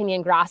 in my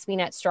opinion,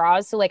 grasping at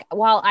straws. So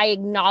while I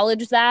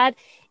acknowledge that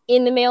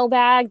in the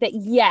mailbag, that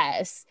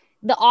yes,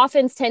 the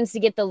offense tends to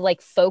get the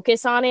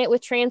focus on it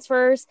with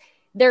transfers,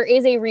 there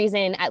is a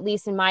reason, at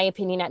least in my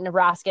opinion, at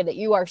Nebraska, that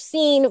you are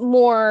seeing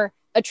more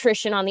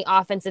attrition on the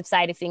offensive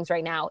side of things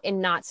right now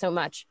and not so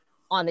much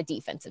on the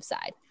defensive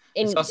side.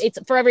 And it's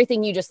for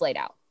everything you just laid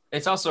out.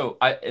 It's also,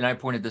 I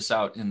pointed this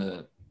out in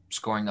the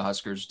Scoring the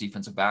Huskers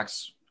defensive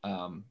backs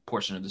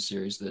portion of the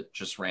series that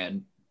just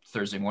ran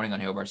Thursday morning on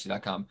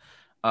HailVarsity.com.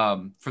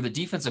 For the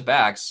defensive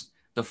backs,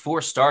 the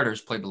 4 starters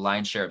played the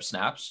lion's share of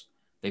snaps.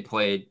 They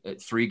played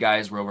 3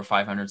 guys were over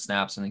 500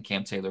 snaps, and then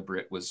Cam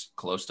Taylor-Britt was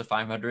close to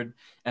 500.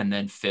 And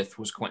then 5th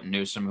was Quentin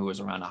Newsome, who was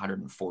around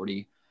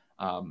 140.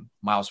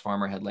 Miles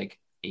Farmer had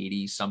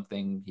 80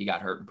 something. He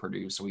got hurt in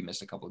Purdue, so we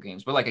missed a couple of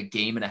games, but a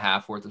game and a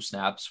half worth of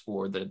snaps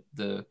for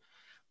the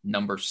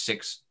number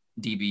 6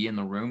 DB in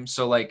the room.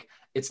 So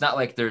it's not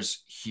like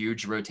there's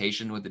huge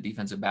rotation with the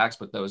defensive backs,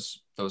 but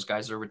those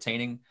guys are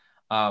retaining.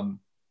 I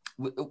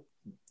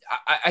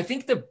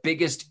think the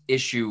biggest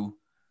issue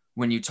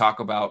when you talk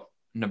about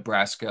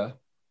Nebraska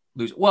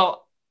lose,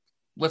 well,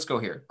 let's go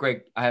here.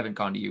 Greg, I haven't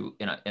gone to you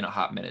in a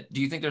hot minute.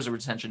 Do you think there's a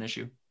retention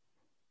issue?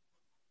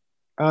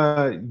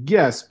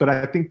 Yes, but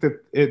I think that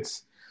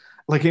it's,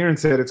 like Aaron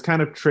said, it's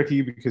kind of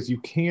tricky because you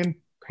can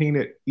paint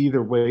it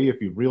either way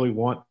if you really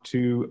want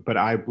to, but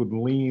I would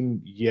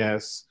lean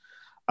yes.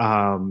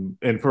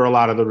 And for a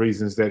lot of the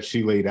reasons that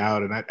she laid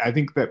out. And I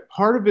think that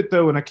part of it,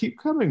 though, and I keep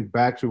coming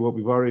back to what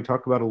we've already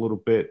talked about a little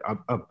bit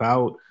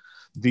about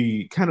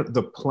the kind of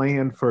the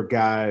plan for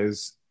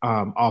guys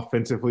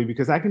offensively,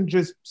 because I can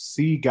just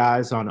see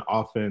guys on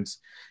offense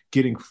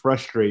getting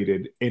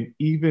frustrated. And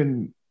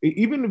even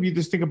if you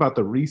just think about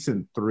the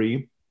recent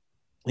 3,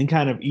 in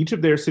kind of each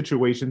of their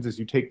situations as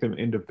you take them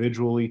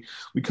individually.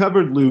 We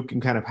covered Luke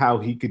and kind of how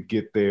he could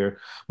get there,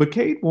 but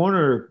Cade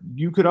Warner,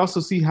 you could also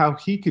see how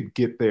he could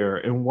get there.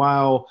 And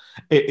while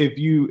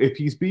if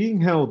he's being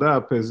held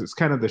up as it's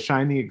kind of the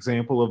shiny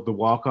example of the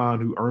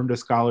walk-on who earned a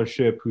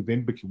scholarship, who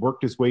then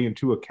worked his way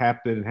into a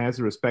captain and has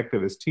the respect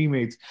of his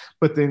teammates,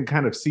 but then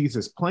kind of sees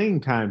his playing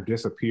time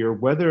disappear,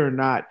 whether or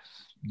not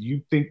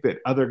you think that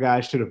other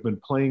guys should have been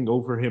playing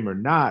over him or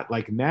not,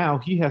 like now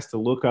he has to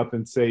look up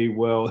and say,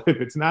 well, if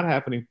it's not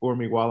happening for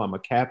me while I'm a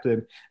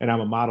captain and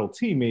I'm a model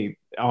teammate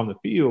on the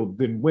field,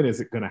 then when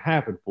is it going to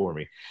happen for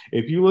me?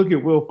 If you look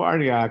at Will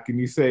Farniok and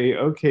you say,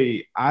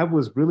 okay, I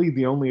was really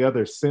the only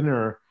other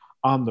center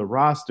on the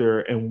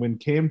roster, and when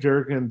Cam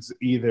Jurgens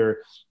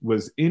either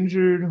was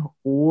injured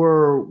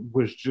or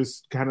was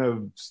just kind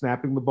of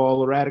snapping the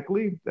ball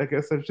erratically, I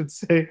guess I should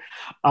say,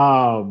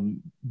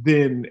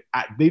 then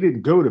they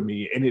didn't go to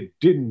me, and it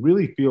didn't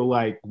really feel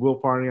like Will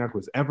Farniok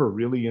was ever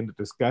really in the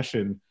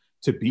discussion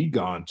to be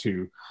gone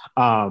to.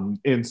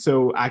 And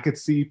so I could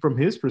see from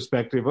his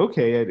perspective,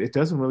 okay, it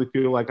doesn't really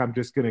feel like I'm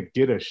just going to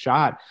get a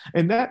shot.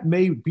 And that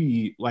may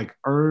be like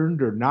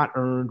earned or not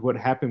earned, what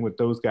happened with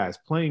those guys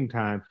playing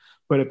time.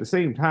 But at the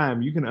same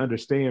time, you can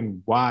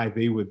understand why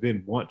they would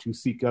then want to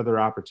seek other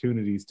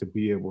opportunities to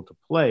be able to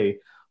play.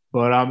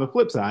 But on the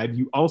flip side,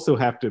 you also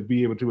have to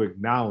be able to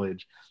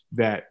acknowledge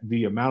that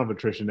the amount of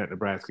attrition that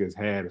Nebraska has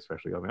had,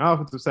 especially on the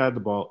offensive side of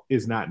the ball,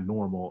 is not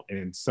normal,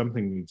 and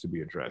something needs to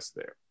be addressed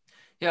there.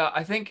 Yeah,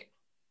 I think,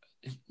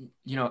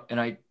 and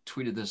I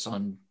tweeted this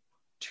on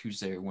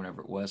Tuesday or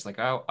whenever it was, like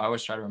I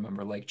always try to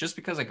remember, like, just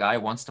because a guy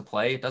wants to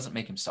play, it doesn't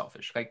make him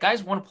selfish. Like,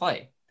 guys want to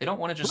play. They don't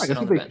want to just sit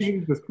on the bench. They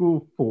came to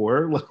school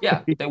for.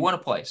 Yeah, they want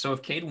to play. So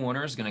if Cade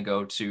Warner is going to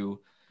go to,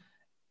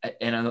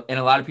 and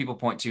a lot of people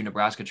point to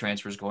Nebraska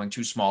transfers going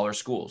to smaller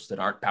schools that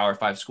aren't Power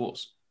 5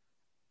 schools.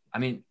 I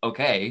mean,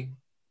 okay,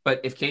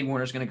 but if Cade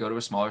Warner is going to go to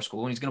a smaller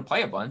school and he's going to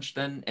play a bunch,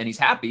 and he's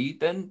happy,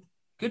 then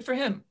good for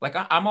him. Like,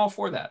 I'm all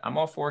for that. I'm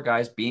all for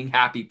guys being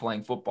happy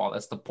playing football.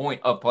 That's the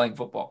point of playing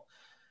football.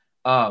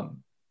 I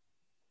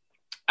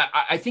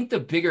think the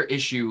bigger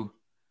issue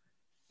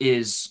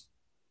is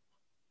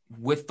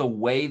with the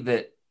way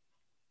that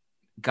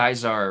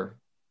guys are,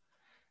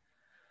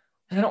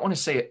 and I don't want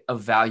to say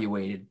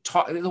evaluated,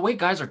 the way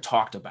guys are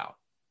talked about.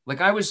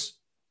 Like, I was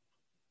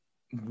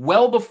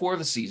well before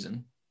the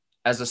season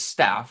as a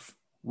staff,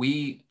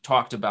 we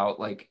talked about,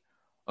 like,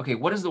 okay,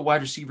 what is the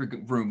wide receiver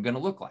room going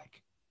to look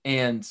like?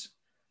 And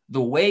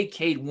the way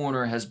Cade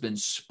Warner has been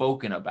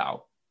spoken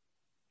about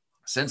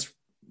since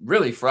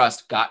really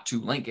Frost got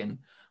to Lincoln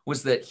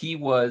was that he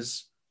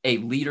was a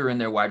leader in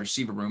their wide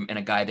receiver room and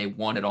a guy they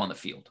wanted on the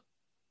field.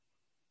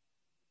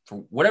 For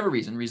whatever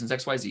reasons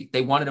X, Y, Z,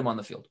 they wanted him on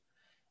the field.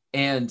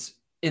 And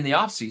in the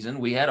offseason,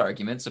 we had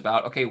arguments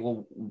about, okay,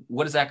 well,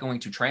 what is that going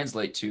to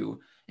translate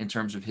to in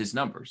terms of his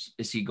numbers?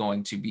 Is he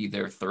going to be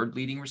their third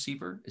leading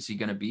receiver? Is he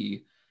going to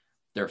be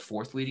their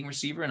fourth leading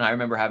receiver? And I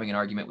remember having an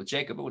argument with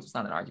Jacob. It was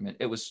not an argument.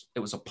 It was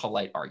a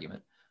polite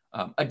argument,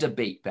 a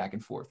debate back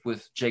and forth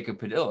with Jacob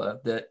Padilla,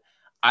 that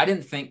I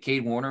didn't think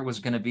Cade Warner was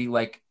going to be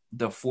like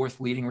the fourth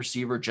leading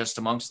receiver just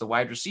amongst the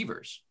wide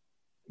receivers,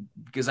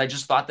 because I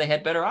just thought they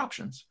had better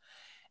options.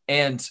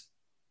 And,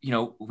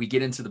 we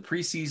get into the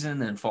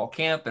preseason and fall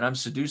camp, and I'm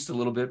seduced a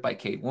little bit by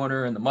Cade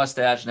Warner and the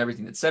mustache and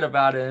everything that's said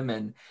about him.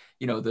 And,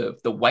 the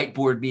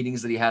whiteboard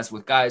meetings that he has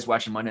with guys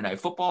watching Monday Night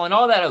Football and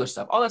all that other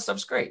stuff. All that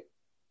stuff's great.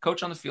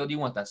 Coach on the field, you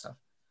want that stuff.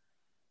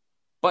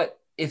 But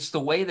it's the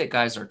way that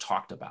guys are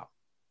talked about,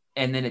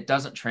 and then it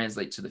doesn't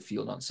translate to the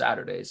field on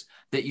Saturdays,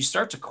 that you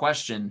start to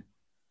question,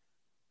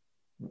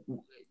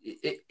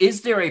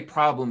 is there a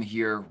problem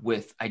here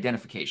with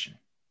identification?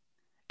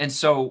 And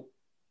so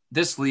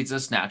this leads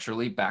us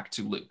naturally back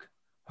to Luke,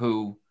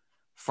 who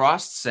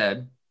Frost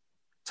said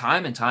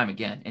time and time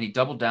again, and he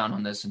doubled down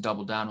on this,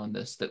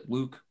 that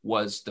Luke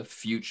was the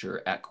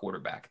future at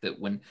quarterback, that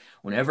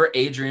whenever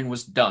Adrian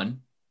was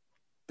done,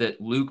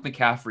 that Luke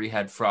McCaffrey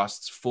had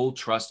Frost's full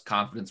trust,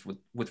 confidence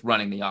with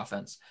running the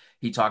offense.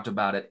 He talked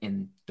about it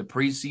in the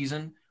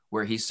preseason,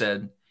 where he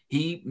said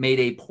he made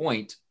a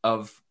point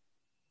of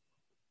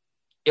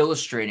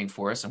illustrating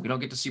for us, and we don't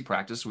get to see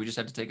practice, so we just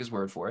have to take his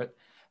word for it,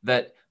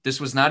 that this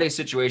was not a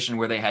situation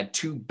where they had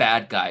two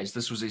bad guys.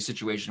 This was a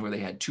situation where they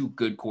had two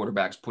good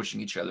quarterbacks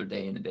pushing each other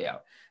day in and day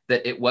out.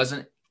 That it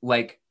wasn't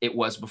like it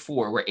was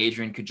before, where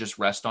Adrian could just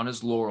rest on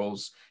his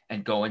laurels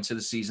and go into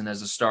the season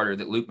as a starter,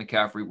 that Luke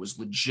McCaffrey was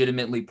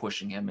legitimately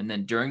pushing him. And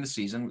then during the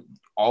season,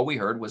 all we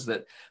heard was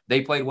that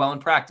they played well in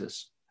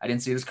practice. I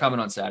didn't see this coming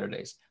on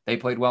Saturdays. They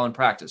played well in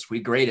practice. We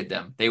graded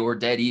them. They were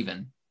dead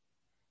even.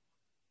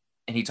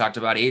 And he talked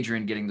about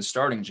Adrian getting the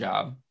starting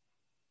job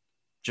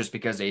just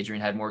because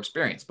Adrian had more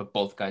experience, but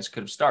both guys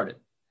could have started.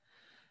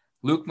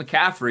 Luke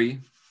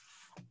McCaffrey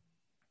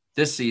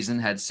this season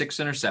had 6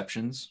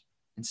 interceptions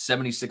and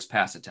 76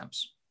 pass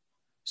attempts.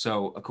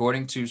 So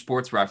according to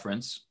Sports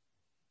Reference,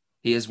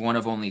 he is one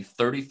of only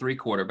 33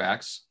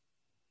 quarterbacks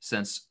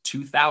since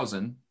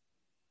 2000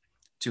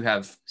 to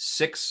have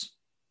 6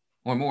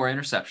 or more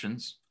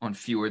interceptions on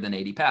fewer than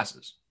 80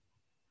 passes.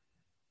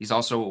 He's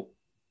also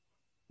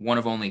one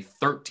of only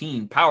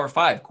 13 Power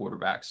 5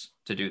 quarterbacks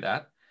to do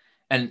that.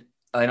 And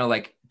I know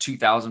like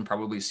 2000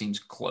 probably seems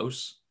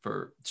close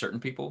for certain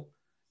people,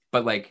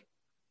 but like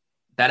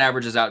that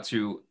averages out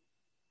to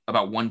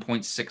about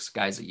 1.6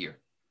 guys a year.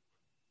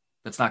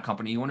 That's not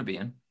company you want to be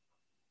in.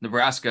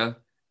 Nebraska,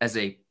 as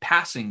a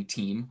passing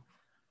team,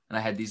 and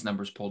I had these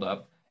numbers pulled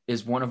up,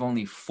 is one of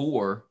only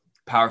 4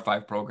 Power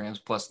 5 programs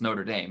plus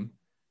Notre Dame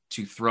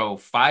to throw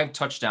 5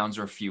 touchdowns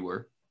or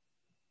fewer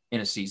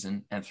in a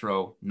season and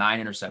throw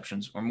 9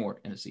 interceptions or more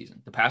in a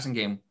season. The passing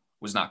game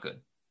was not good.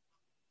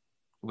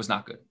 It was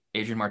not good.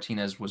 Adrian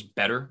Martinez was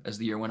better as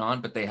the year went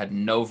on, but they had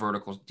no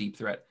vertical deep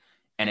threat,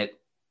 and it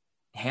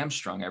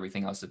hamstrung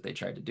everything else that they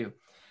tried to do.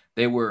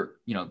 They were,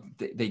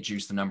 they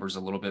juiced the numbers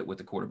a little bit with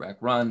the quarterback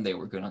run. They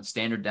were good on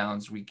standard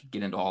downs. We could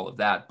get into all of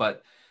that.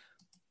 But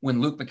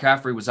when Luke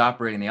McCaffrey was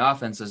operating the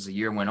offense as the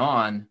year went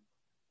on,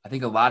 I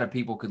think a lot of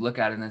people could look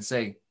at it and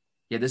say,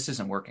 yeah, this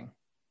isn't working.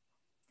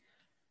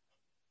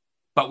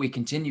 But we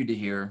continue to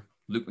hear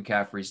Luke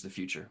McCaffrey's the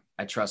future.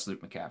 I trust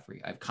Luke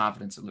McCaffrey. I have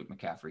confidence in Luke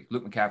McCaffrey.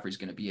 Luke McCaffrey is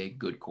going to be a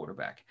good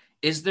quarterback.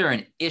 Is there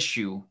an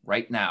issue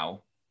right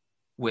now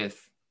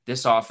with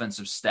this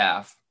offensive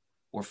staff,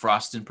 or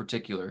Frost in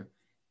particular,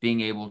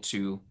 being able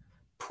to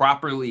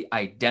properly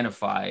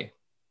identify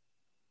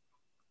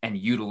and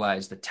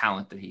utilize the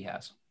talent that he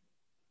has?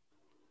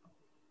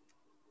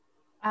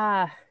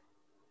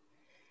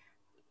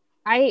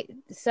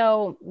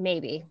 So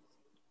maybe.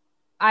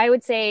 I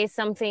would say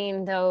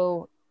something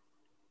though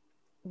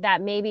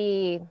that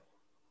maybe,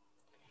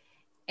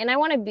 and I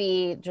want to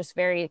be just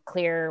very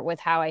clear with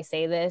how I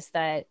say this,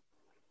 that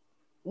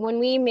when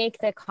we make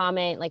the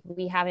comment, like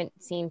we haven't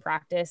seen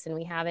practice and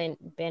we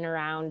haven't been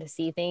around to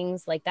see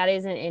things, like that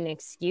isn't an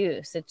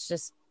excuse. It's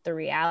just the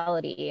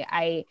reality.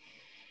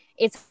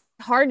 It's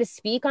hard to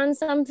speak on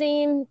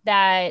something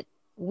that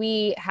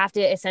we have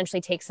to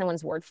essentially take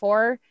someone's word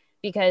for,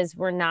 because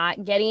we're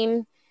not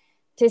getting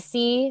to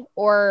see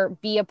or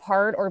be a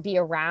part or be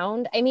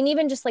around. I mean,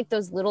 even just like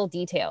those little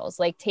details,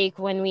 like take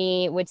when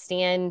we would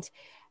stand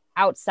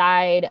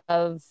outside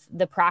of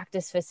the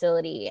practice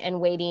facility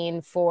and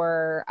waiting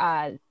for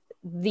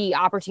the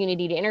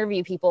opportunity to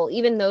interview people.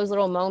 Even those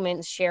little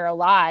moments share a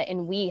lot,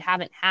 and we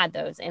haven't had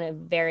those in a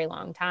very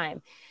long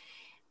time.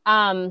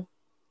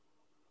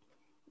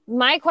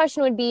 My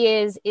question would be,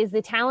 is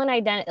the talent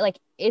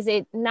is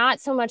it not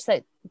so much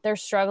that they're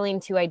struggling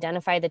to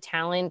identify the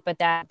talent, but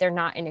that they're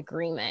not in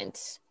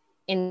agreement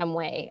in some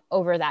way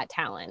over that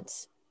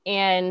talent?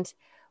 And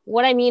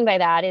what I mean by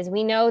that is,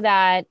 we know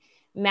that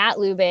Matt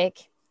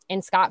Lubick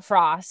and Scott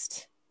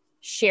Frost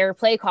share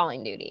play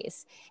calling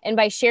duties. And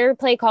by share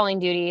play calling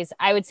duties,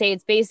 I would say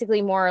it's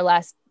basically more or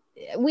less,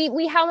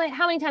 how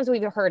many times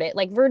we've heard it?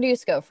 Like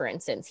Verduzco, for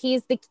instance,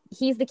 he's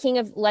the king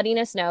of letting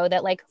us know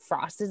that like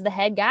Frost is the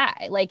head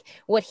guy. Like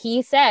what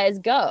he says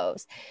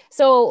goes.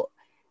 So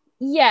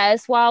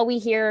yes, while we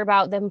hear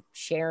about them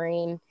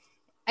sharing,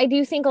 I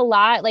do think a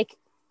lot like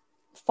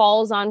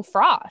falls on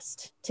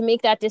Frost to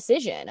make that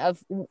decision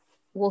of,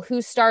 well,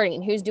 who's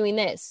starting, who's doing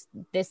this,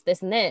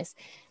 and this.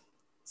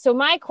 So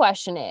my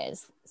question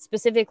is,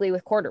 specifically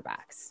with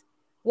quarterbacks,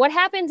 what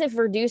happens if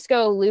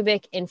Verduzco,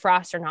 Lubick, and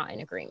Frost are not in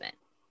agreement?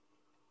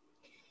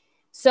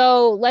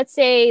 So let's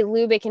say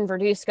Lubick and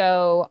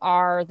Verduzco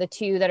are the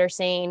two that are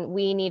saying,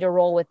 we need to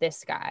roll with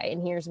this guy,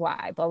 and here's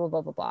why, blah, blah,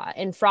 blah, blah, blah.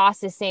 And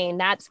Frost is saying,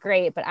 that's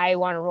great, but I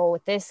want to roll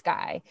with this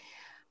guy.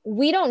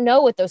 We don't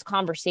know what those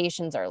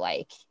conversations are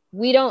like.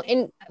 We don't,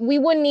 and we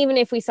wouldn't even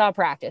if we saw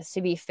practice,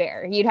 to be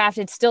fair. You'd have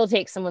to still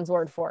take someone's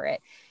word for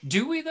it.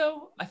 Do we,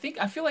 though? I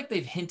feel like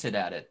they've hinted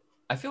at it.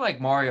 I feel like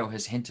Mario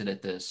has hinted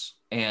at this.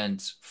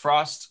 And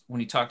Frost, when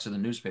he talked to the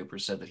newspaper,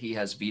 said that he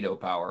has veto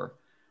power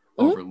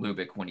over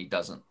Lubick when he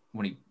doesn't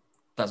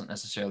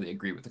necessarily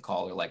agree with the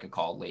call or like a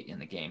call late in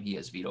the game. He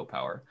has veto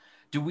power.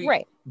 Do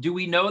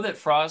we know that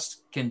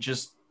Frost can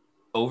just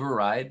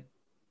override?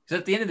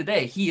 Because at the end of the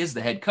day, he is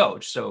the head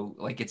coach. So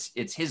like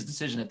it's his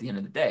decision at the end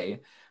of the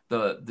day.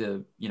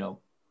 The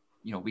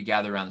we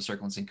gather around the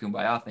circle and sing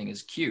Kumbaya thing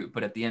is cute,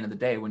 but at the end of the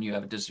day, when you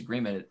have a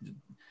disagreement, it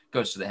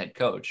goes to the head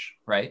coach,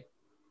 right?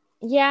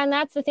 Yeah, and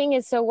that's the thing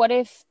is, so what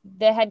if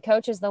the head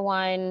coach is the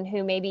one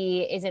who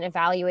maybe isn't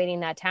evaluating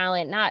that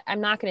talent?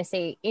 I'm not going to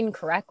say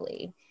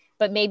incorrectly,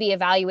 but maybe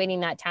evaluating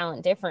that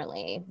talent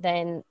differently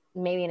than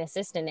maybe an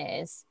assistant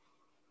is.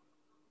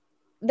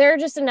 There are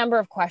just a number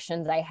of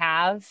questions I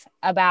have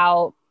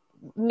about,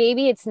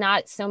 maybe it's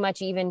not so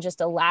much even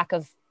just a lack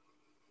of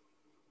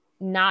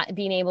not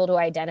being able to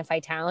identify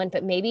talent,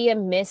 but maybe I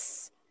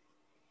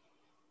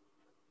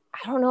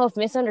don't know if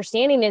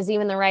misunderstanding is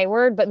even the right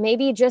word, but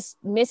maybe just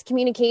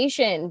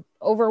miscommunication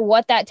over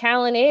what that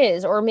talent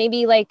is. Or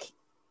maybe like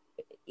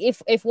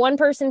if one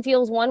person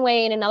feels one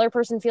way and another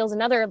person feels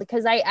another,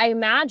 because I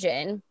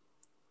imagine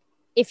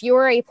if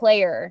you're a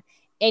player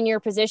and your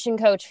position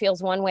coach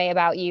feels one way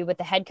about you, but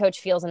the head coach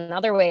feels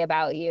another way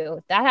about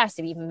you, that has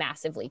to be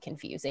massively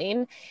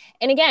confusing.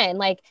 And again,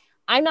 like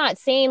I'm not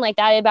saying like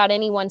that about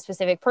any one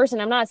specific person.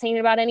 I'm not saying it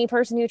about any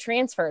person who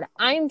transferred.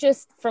 I'm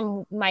just,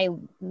 from my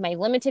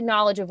limited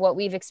knowledge of what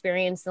we've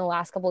experienced in the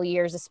last couple of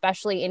years,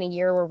 especially in a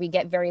year where we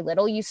get very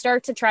little, you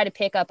start to try to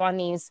pick up on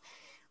these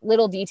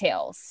little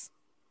details.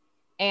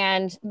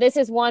 And this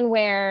is one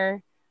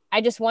where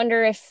I just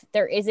wonder if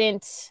there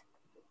isn't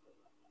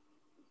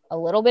a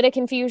little bit of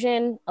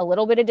confusion, a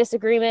little bit of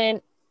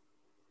disagreement.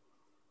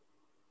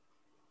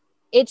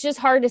 It's just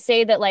hard to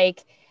say that,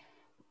 like,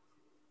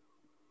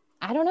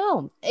 I don't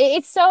know.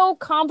 It's so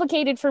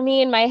complicated for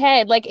me in my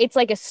head. Like, it's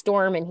like a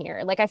storm in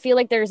here. Like, I feel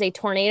like there's a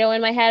tornado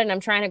in my head and I'm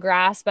trying to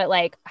grasp at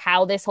like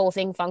how this whole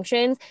thing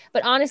functions.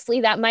 But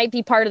honestly, that might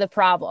be part of the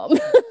problem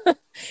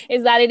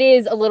is that it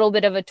is a little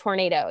bit of a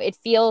tornado. It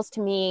feels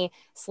to me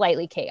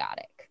slightly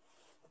chaotic.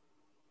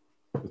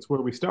 That's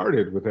where we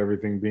started with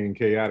everything being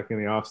chaotic in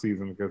the off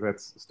season, because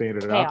that's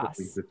standard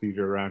operating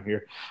procedure around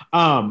here.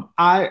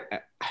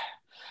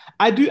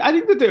 I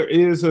think that there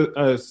is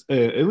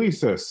at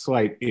least a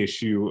slight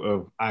issue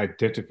of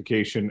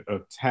identification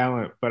of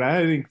talent, but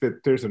I think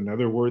that there's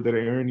another word that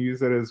Aaron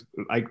used that is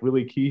like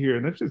really key here,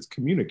 and that's just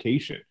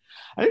communication.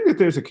 I think that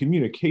there's a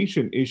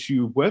communication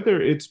issue,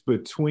 whether it's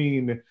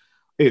between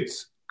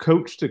it's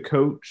coach to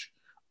coach,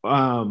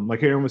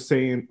 like Aaron was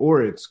saying,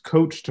 or it's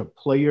coach to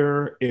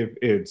player, if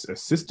it's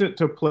assistant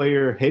to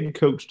player, head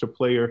coach to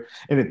player,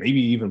 and then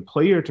maybe even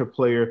player to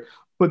player.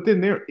 But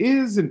then there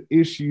is an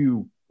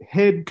issue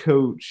head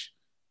coach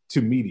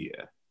to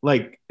media.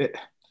 Like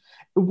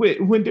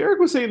when Derek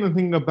was saying the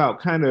thing about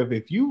kind of,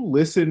 if you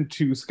listen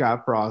to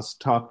Scott Frost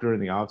talk during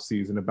the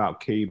offseason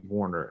about Cade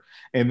Warner,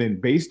 and then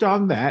based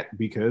on that,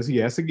 because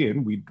yes,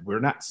 again, we're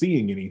not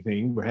seeing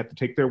anything, we have to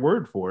take their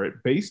word for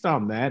it. Based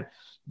on that,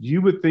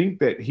 you would think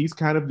that he's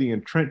kind of the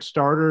entrenched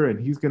starter and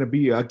he's going to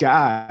be a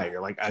guy,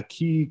 like a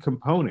key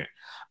component.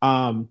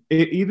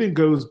 It even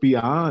goes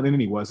beyond, and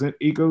he wasn't,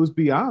 it goes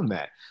beyond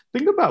that.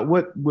 Think about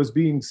what was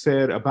being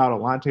said about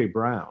Alante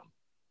Brown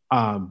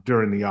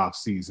during the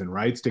offseason,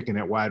 right? Sticking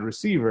at wide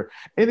receiver.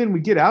 And then we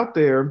get out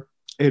there,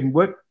 and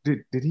what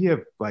did he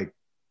have, like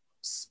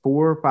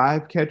 4 or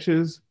 5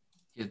 catches?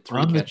 He had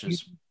 3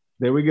 catches.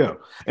 There we go.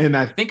 And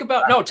I take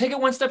it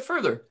one step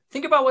further.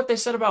 Think about what they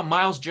said about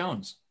Miles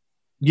Jones.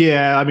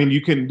 Yeah, I mean,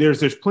 you can.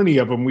 There's plenty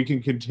of them. We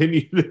can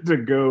continue to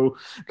go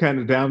kind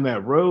of down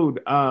that road.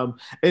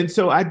 And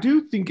so I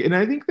do think, and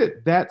I think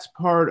that that's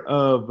part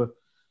of.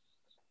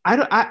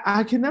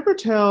 I can never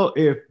tell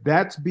if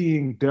that's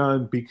being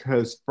done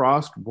because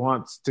Frost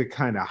wants to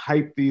kind of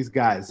hype these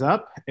guys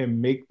up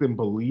and make them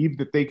believe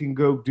that they can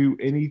go do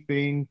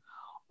anything,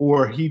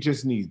 or he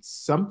just needs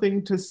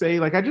something to say.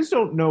 Like, I just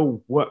don't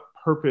know what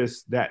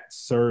purpose that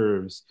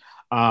serves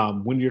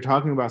when you're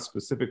talking about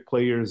specific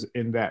players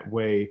in that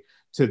way,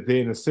 to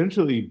then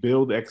essentially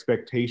build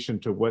expectation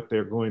to what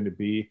they're going to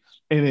be,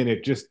 and then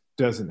it just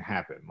doesn't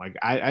happen. Like,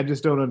 I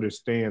just don't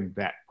understand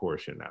that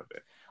portion of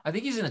it. I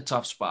think he's in a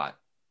tough spot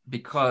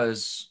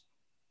because,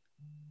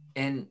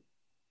 and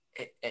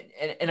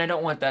I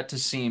don't want that to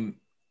seem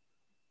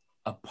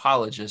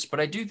apologist, but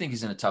I do think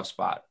he's in a tough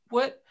spot.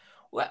 What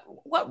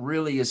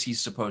really is he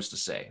supposed to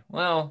say?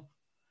 Well,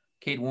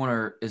 Cade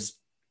Warner is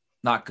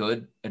not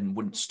good and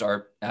wouldn't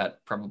start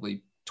at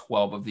probably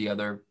 12 of the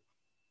other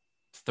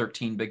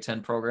 13 Big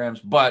Ten programs,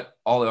 but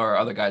all of our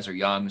other guys are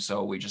young,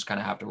 so we just kind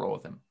of have to roll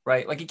with him,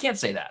 right? Like, you can't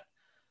say that.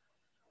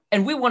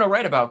 And we want to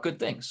write about good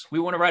things. We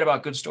want to write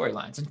about good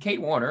storylines. And Cade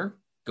Warner,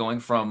 going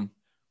from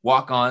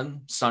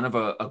walk-on, son of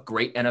a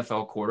great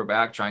NFL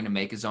quarterback, trying to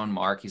make his own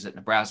mark. He's at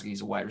Nebraska.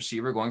 He's a wide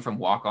receiver, going from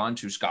walk-on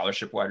to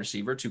scholarship wide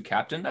receiver to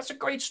captain. That's a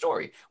great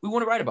story. We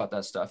want to write about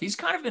that stuff. He's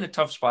kind of in a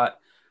tough spot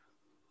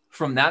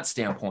from that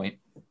standpoint.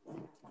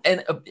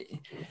 And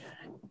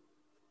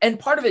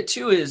part of it,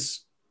 too, is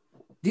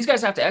these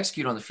guys have to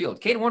execute on the field.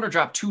 Cade Warner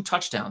dropped 2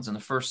 touchdowns in the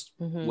first,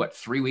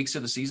 3 weeks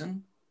of the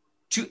season?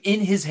 2 in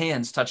his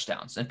hands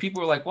touchdowns. And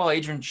people were like, well,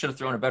 Adrian should have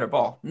thrown a better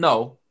ball.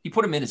 No, he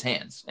put them in his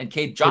hands, and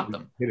Cade dropped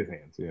them. Hit his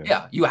hands, yeah.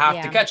 Yeah, you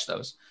have to catch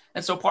those.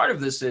 And so part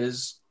of this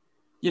is,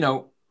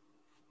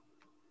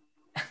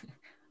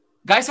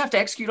 guys have to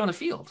execute on the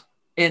field.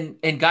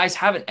 And guys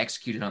haven't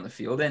executed on the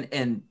field.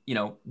 And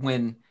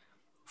when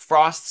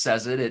Frost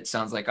says it, it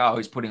sounds like, oh,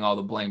 he's putting all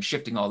the blame,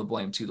 shifting all the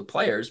blame to the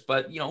players.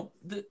 But,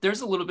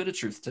 there's a little bit of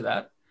truth to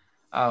that.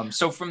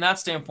 So from that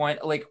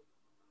standpoint, like,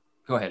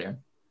 go ahead, Aaron.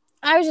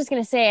 I was just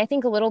going to say, I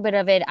think a little bit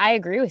of it, I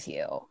agree with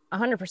you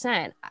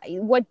 100%.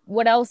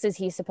 What else is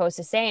he supposed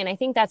to say? And I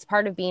think that's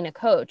part of being a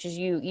coach, is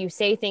you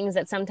say things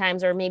that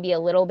sometimes are maybe a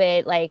little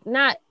bit like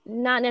not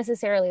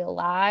necessarily a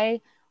lie,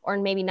 or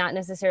maybe not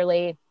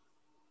necessarily,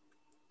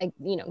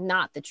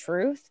 not the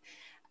truth,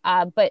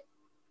 but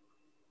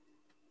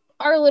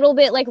are a little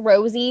bit like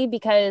rosy,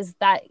 because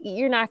that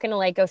you're not going to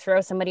like go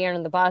throw somebody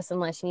under the bus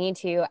unless you need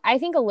to. I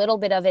think a little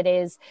bit of it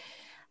is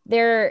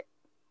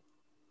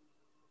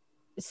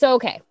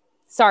okay.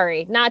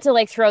 Sorry, not to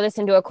like throw this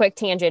into a quick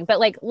tangent, but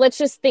like, let's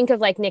just think of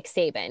like Nick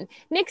Saban.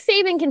 Nick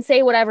Saban can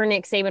say whatever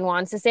Nick Saban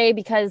wants to say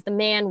because the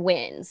man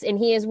wins, and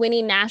he is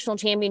winning national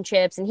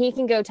championships, and he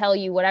can go tell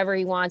you whatever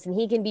he wants, and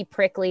he can be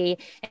prickly,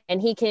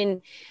 and he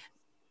can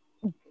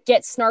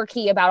get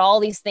snarky about all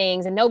these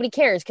things and nobody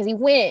cares because he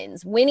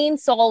wins. Winning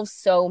solves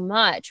so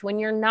much. When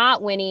you're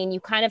not winning, you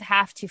kind of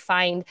have to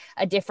find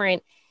a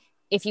different,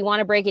 if you want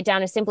to break it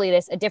down as simply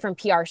this, a different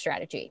PR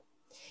strategy.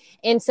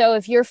 And so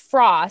if you're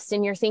Frost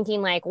and you're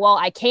thinking like, well,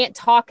 I can't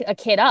talk a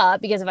kid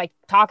up because if I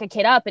talk a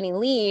kid up and he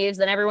leaves,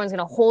 then everyone's going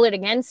to hold it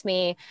against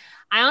me.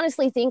 I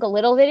honestly think a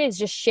little of it is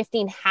just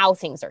shifting how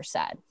things are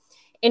said.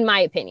 In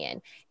my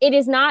opinion, it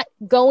is not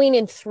going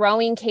and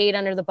throwing Cade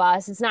under the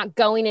bus. It's not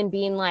going and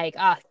being like,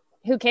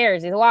 who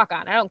cares? He's a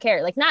walk-on. I don't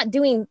care. Not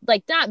doing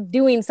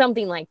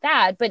something like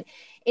that. But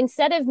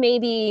instead of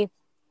maybe,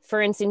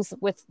 for instance,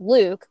 with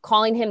Luke,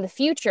 calling him the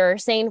future,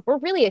 saying we're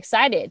really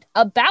excited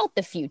about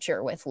the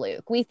future with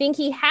Luke. We think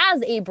he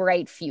has a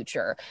bright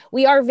future.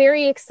 We are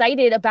very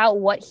excited about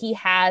what he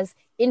has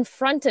in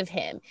front of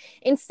him.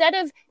 Instead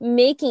of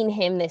making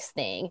him this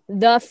thing,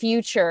 the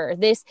future,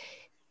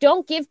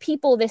 don't give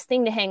people this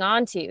thing to hang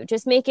on to.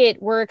 Just make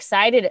it, we're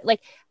excited.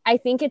 I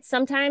think it's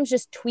sometimes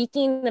just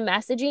tweaking the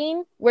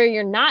messaging where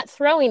you're not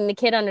throwing the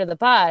kid under the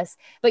bus,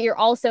 but you're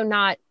also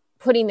not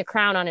putting the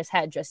crown on his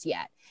head just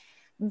yet.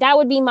 That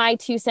would be my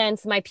 2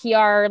 cents, my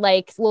PR,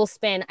 little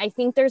spin. I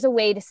think there's a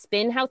way to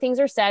spin how things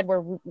are said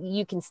where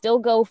you can still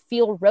go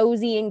feel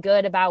rosy and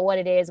good about what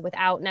it is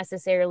without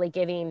necessarily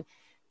giving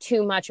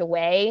too much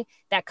away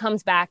that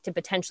comes back to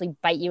potentially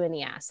bite you in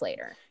the ass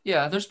later.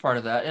 Yeah, there's part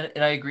of that.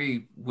 And I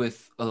agree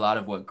with a lot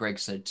of what Greg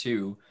said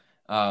too.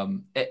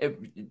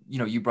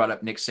 You brought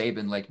up Nick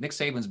Saban. Nick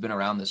Saban's been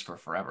around this for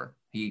forever.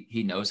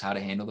 He knows how to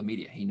handle the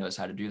media. He knows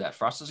how to do that.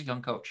 Frost is a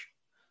young coach,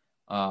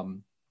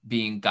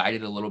 being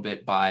guided a little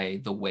bit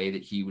by the way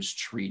that he was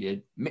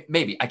treated.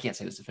 Maybe, I can't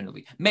say this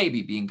definitively,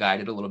 maybe being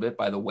guided a little bit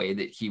by the way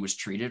that he was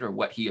treated or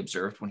what he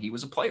observed when he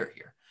was a player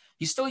here.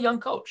 He's still a young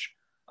coach.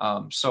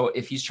 So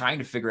if he's trying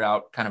to figure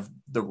out kind of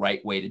the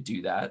right way to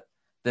do that,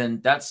 then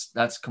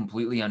that's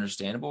completely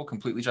understandable,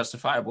 completely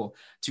justifiable.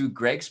 To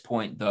Greg's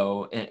point,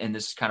 though, and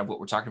this is kind of what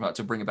we're talking about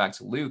to bring it back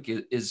to Luke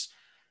is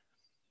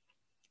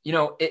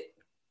no,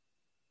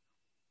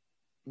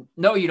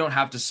 you don't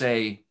have to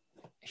say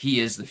he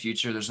is the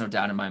future. There's no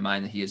doubt in my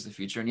mind that he is the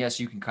future. And yes,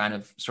 you can kind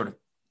of sort of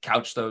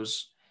couch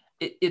those.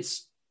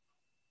 It's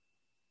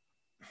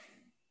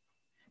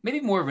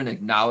maybe more of an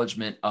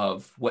acknowledgement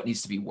of what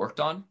needs to be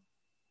worked on.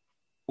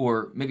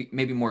 Or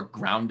maybe more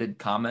grounded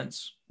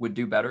comments would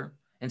do better.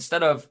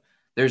 Instead of,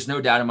 there's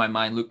no doubt in my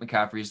mind, Luke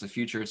McCaffrey is the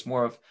future. It's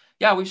more of,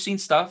 yeah, we've seen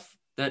stuff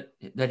that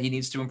he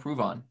needs to improve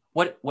on.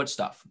 What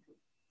stuff?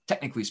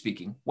 Technically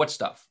speaking, what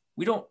stuff?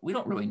 We don't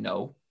really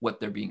know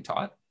what they're being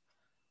taught.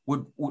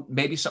 Would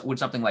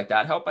something like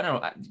that help? I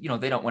don't know.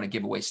 They don't want to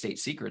give away state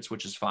secrets,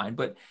 which is fine,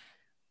 but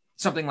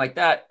something like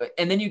that.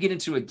 And then you get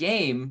into a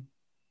game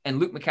and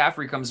Luke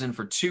McCaffrey comes in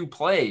for 2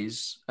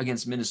 plays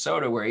against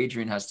Minnesota where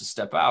Adrian has to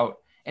step out.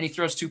 And he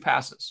throws 2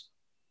 passes.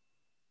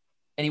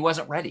 And he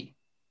wasn't ready.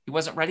 He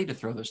wasn't ready to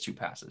throw those 2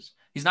 passes.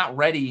 He's not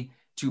ready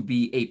to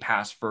be a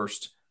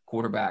pass-first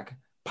quarterback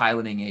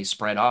piloting a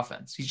spread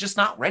offense. He's just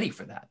not ready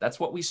for that. That's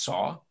what we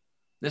saw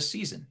this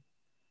season.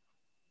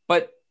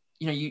 But,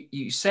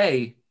 you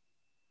say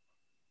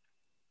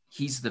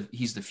he's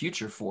the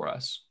future for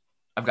us.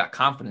 I've got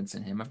confidence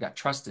in him. I've got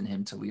trust in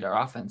him to lead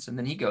our offense. And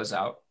then he goes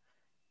out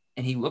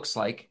and he looks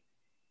like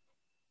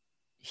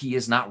he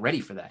is not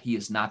ready for that. He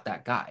is not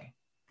that guy.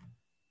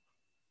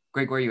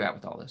 Greg, where are you at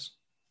with all this?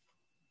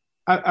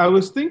 I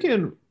was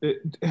thinking,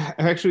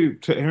 actually,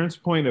 to Aaron's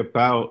point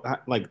about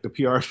the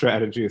PR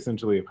strategy,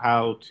 essentially, of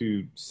how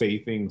to say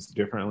things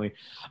differently,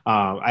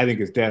 I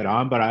think is dead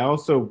on. But I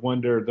also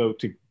wonder, though,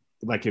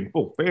 in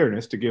full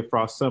fairness, to give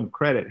Frost some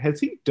credit, has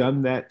he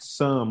done that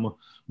some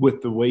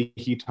with the way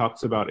he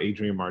talks about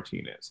Adrian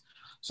Martinez?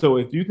 So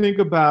if you think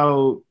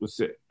about,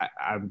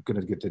 I'm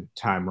going to get the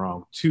time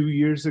wrong, 2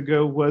 years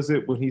ago, was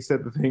it, when he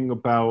said the thing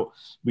about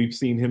we've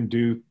seen him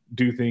do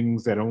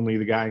things that only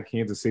the guy in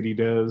Kansas City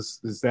does?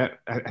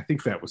 I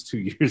think that was 2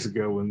 years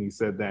ago when he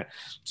said that,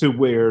 to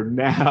where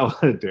now,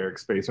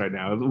 Derek's face right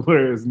now,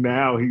 whereas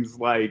now he's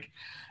like,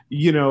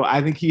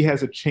 I think he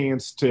has a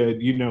chance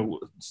to,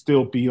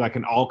 still be like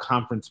an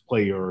all-conference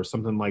player or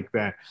something like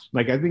that.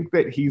 I think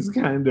that he's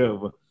kind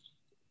of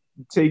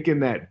taken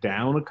that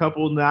down a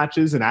couple of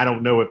notches, and I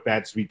don't know if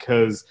that's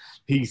because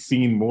he's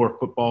seen more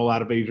football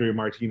out of Adrian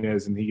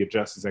Martinez and he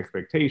adjusts his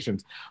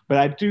expectations. But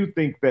I do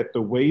think that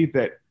the way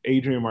that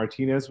Adrian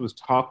Martinez was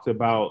talked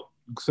about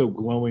so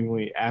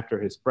glowingly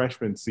after his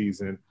freshman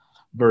season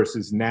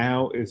versus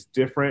now is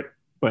different.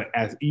 But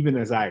even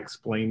as I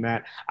explain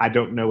that, I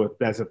don't know if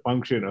that's a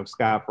function of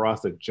Scott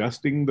Frost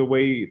adjusting the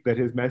way that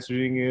his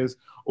messaging is,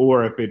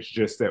 or if it's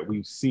just that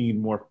we've seen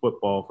more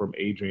football from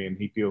Adrian.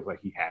 He feels like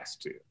he has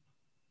to.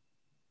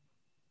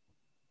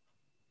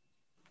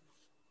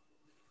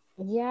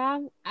 Yeah.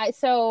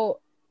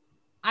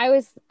 I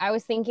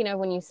was thinking of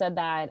when you said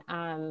that,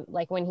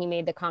 when he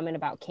made the comment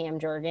about Cam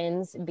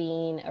Jurgens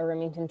being a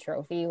Remington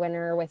Trophy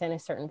winner within a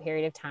certain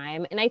period of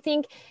time. And I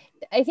think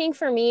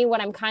for me, what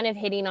I'm kind of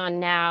hitting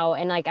on now,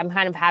 and I'm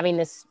kind of having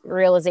this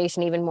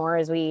realization even more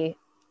as we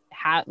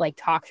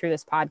talk through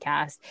this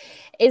podcast,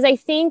 is I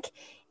think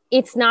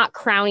it's not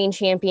crowning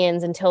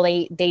champions until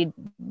they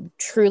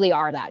truly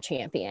are that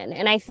champion.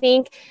 And I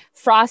think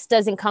Frost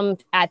doesn't come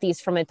at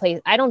these from a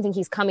place. I don't think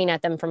he's coming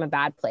at them from a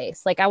bad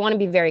place. Like, I want to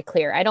be very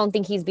clear. I don't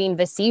think he's being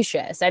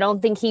facetious. I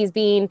don't think he's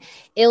being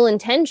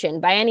ill-intentioned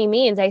by any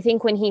means. I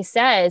think when he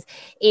says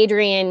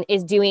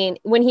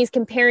when he's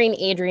comparing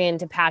Adrian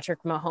to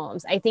Patrick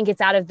Mahomes, I think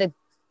it's out of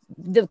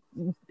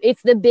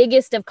it's the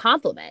biggest of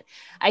compliment.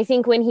 I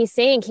think when he's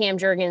saying Cam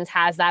Jurgens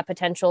has that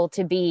potential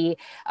to be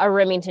a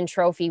Remington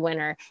Trophy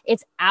winner,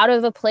 it's out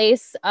of a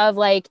place of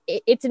like,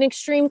 it's an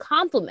extreme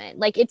compliment.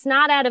 Like, it's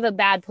not out of a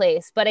bad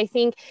place, but I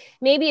think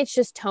maybe it's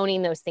just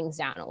toning those things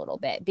down a little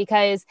bit,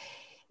 because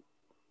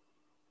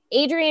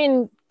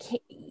Adrian,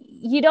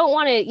 you don't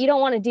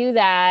want to do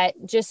that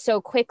just so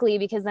quickly,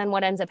 because then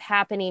what ends up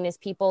happening is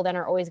people then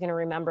are always going to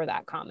remember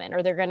that comment,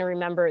 or they're going to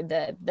remember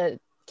the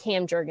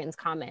Cam Jurgens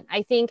comment.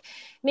 I think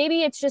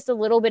maybe it's just a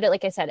little bit of,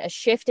 like I said, a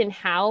shift in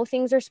how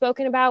things are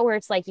spoken about, where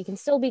it's like, you can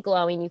still be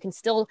glowing, you can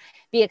still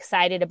be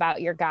excited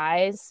about your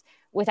guys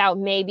without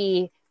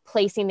maybe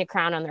placing the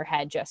crown on their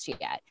head just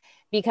yet.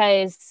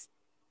 Because,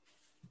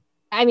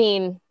 I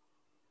mean,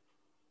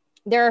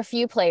 there are a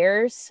few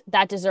players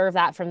that deserve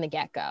that from the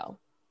get-go,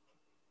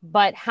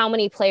 but how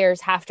many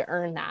players have to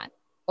earn that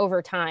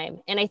over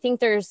time? And I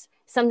think there's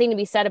something to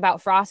be said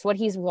about Frost. What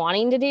he's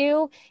wanting to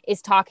do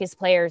is talk his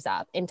players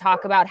up and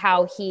talk about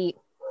how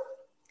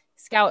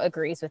Scout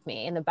agrees with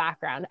me in the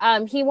background.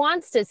 He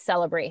wants to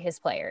celebrate his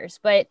players,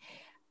 but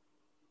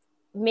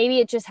maybe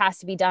it just has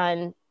to be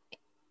done.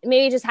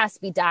 Maybe it just has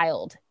to be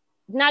dialed,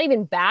 not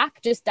even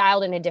back, just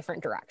dialed in a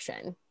different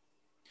direction.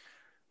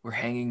 We're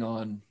hanging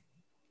on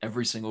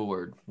every single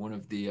word. One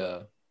of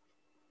the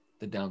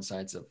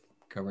downsides of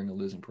covering a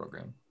losing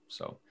program.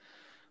 So,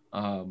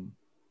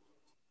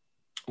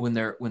 when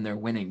they're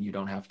winning, you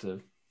don't have to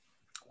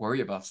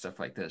worry about stuff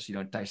like this. You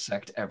don't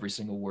dissect every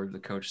single word the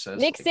coach says.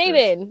 Nick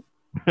Saban.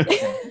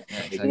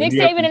 Exactly. Nick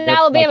Saban in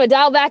Alabama,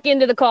 dial back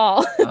into the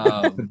call.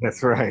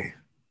 That's right.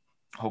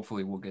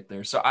 Hopefully we'll get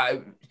there. So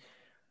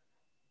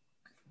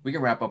we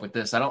can wrap up with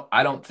this.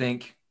 I don't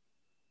think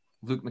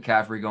Luke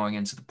McCaffrey going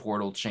into the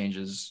portal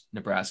changes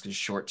Nebraska's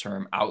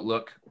short-term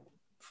outlook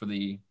for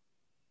the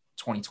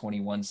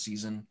 2021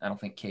 season. I don't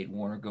think Cade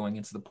Warner going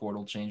into the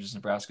portal changes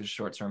Nebraska's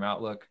short-term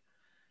outlook.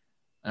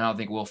 And I don't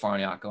think Will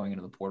Farniok going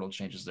into the portal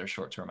changes their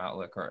short-term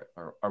outlook.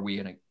 Are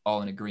we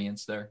all in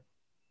agreement there?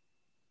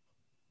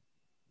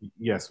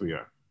 Yes, we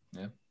are.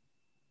 Yeah.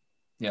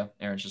 Yeah.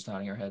 Erin's just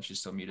nodding her head. She's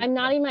still muted. I'm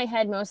nodding my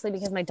head mostly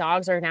because my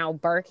dogs are now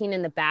barking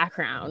in the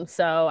background.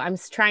 So I'm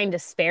trying to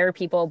spare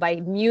people by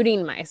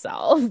muting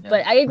myself. Yeah.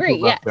 But I agree.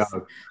 Yes.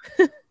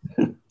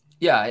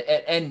 Yeah.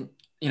 And,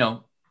 you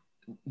know,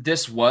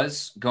 this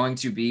was going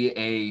to be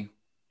a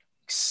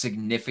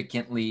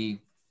significantly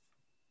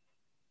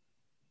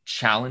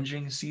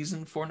challenging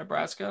season for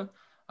Nebraska,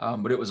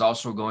 but it was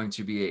also going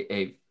to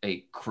be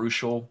a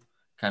crucial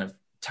kind of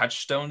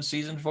touchstone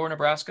season for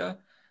Nebraska.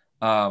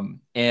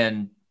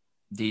 And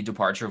the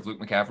departure of Luke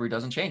McCaffrey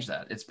doesn't change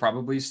that. It's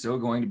probably still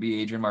going to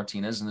be Adrian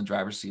Martinez in the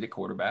driver's seat at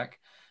quarterback.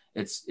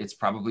 It's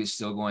probably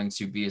still going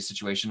to be a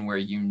situation where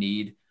you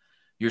need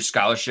your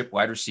scholarship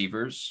wide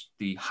receivers,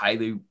 the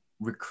highly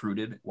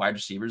recruited wide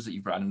receivers that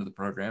you brought into the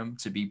program,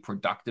 to be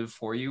productive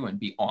for you and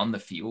be on the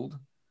field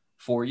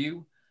for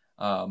you.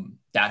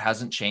 That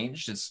hasn't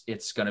changed.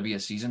 It's going to be a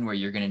season where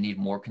you're going to need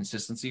more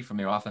consistency from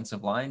your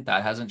offensive line.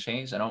 That hasn't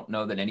changed. I don't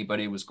know that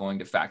anybody was going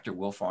to factor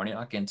Will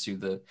Farniok into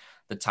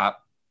the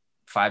top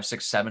 5,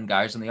 6, 7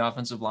 guys on the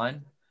offensive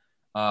line.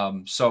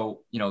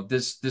 So, you know,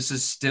 this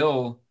is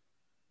still,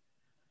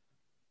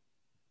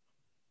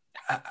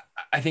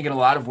 I think in a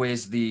lot of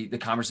ways, the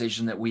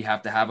conversation that we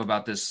have to have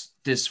about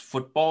this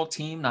football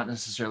team, not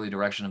necessarily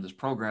direction of this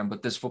program,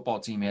 but this football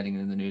team heading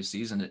into the new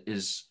season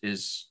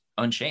is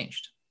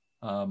unchanged.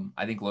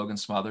 I think Logan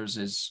Smothers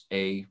is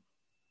a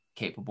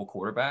capable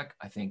quarterback.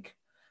 I think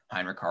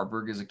Heinrich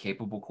Haarberg is a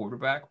capable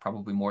quarterback,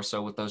 probably more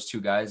so with those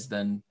two guys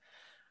than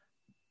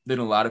a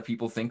lot of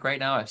people think right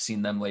now. I've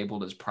seen them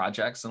labeled as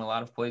projects in a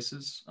lot of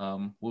places.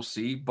 We'll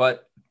see.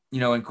 But,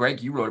 you know, and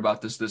Greg, you wrote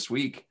about this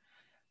week.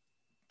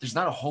 There's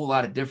not a whole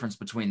lot of difference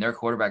between their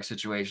quarterback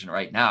situation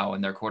right now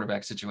and their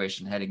quarterback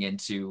situation heading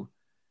into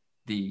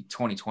the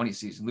 2020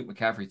 season. Luke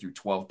McCaffrey threw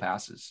 12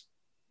 passes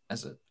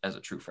as a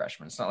true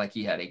freshman. It's not like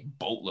he had a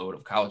boatload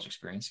of college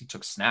experience. He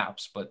took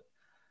snaps, but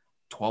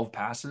 12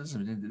 passes. I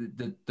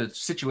mean, the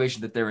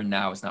situation that they're in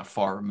now is not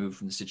far removed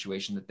from the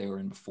situation that they were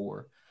in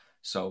before.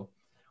 So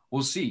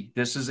we'll see.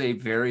 This is a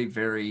very,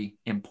 very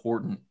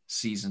important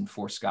season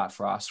for Scott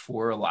Frost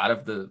for a lot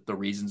of the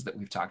reasons that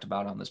we've talked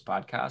about on this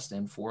podcast,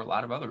 and for a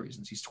lot of other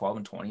reasons. He's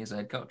 12-20 as a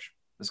head coach.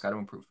 This got to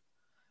improve.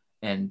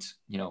 And,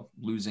 you know,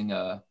 losing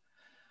a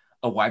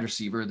wide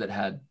receiver that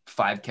had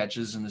 5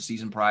 catches in the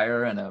season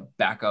prior, and a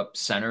backup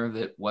center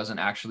that wasn't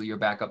actually your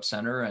backup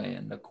center,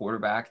 and a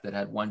quarterback that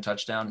had 1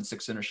 touchdown and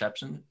 6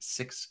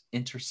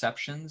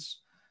 interceptions.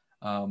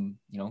 You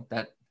know,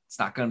 that it's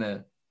not going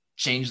to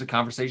change the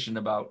conversation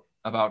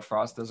about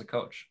Frost as a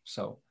coach.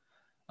 So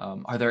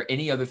are there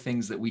any other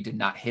things that we did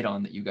not hit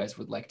on that you guys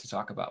would like to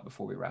talk about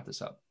before we wrap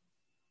this up?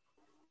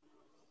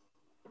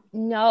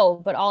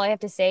 No, but all I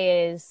have to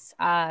say is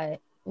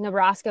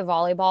Nebraska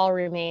volleyball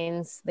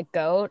remains the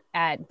GOAT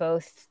at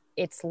both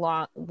its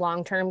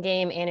long-term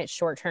game and its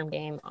short-term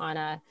game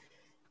on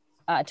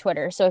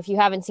Twitter. So if you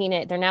haven't seen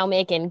it, they're now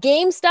making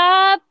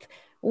GameStop,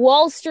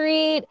 Wall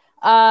Street,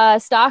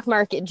 stock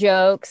market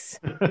jokes.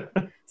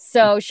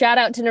 So shout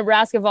out to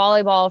Nebraska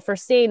volleyball for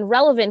staying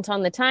relevant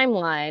on the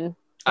timeline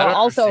while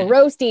also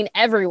roasting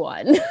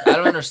everyone. I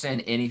don't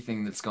understand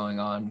anything that's going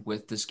on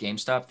with this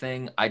GameStop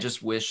thing. I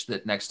just wish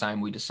that next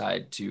time we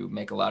decide to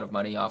make a lot of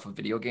money off of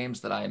video games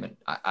that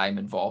I'm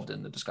involved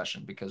in the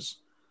discussion, because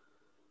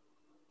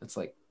that's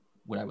like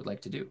what I would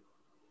like to do.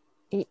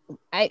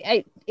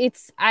 I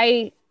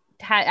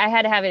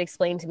had to have it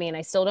explained to me, and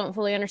I still don't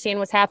fully understand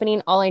what's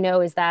happening. All I know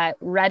is that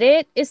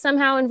Reddit is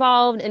somehow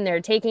involved, and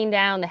they're taking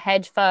down the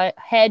hedge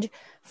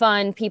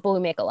fund people who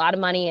make a lot of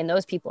money, and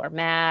those people are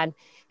mad.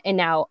 And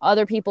now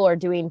other people are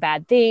doing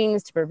bad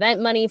things to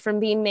prevent money from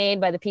being made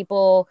by the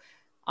people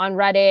on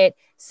Reddit.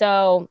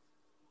 So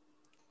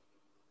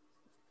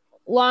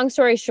long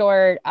story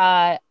short,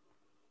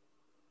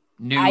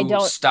 new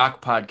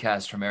stock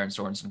podcast from Aaron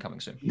Sorensen coming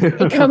soon.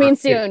 Coming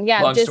soon.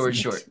 Yeah. Long story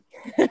short.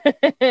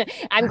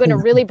 I'm going to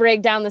really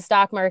break down the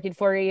stock market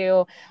for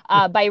you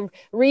by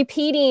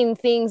repeating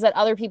things that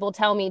other people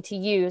tell me to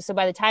use. So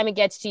by the time it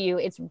gets to you,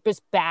 it's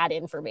just bad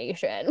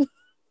information.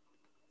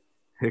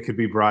 It could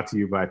be brought to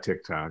you by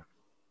TikTok.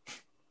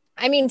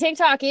 I mean,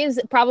 TikTok is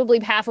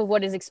probably half of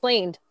what is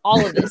explained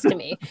all of this to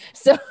me.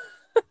 So,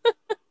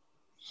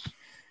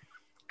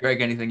 Greg,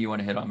 anything you want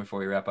to hit on before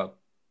we wrap up?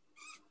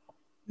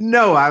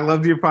 No, I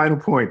loved your final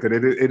point that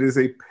it is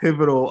a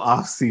pivotal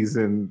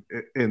offseason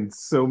in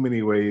so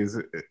many ways,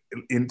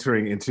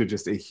 entering into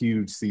just a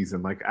huge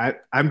season. Like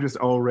I'm just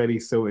already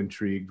so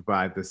intrigued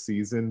by the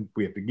season.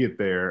 We have to get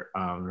there.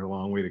 There's a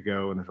long way to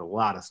go, and there's a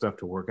lot of stuff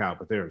to work out,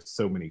 but there are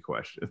so many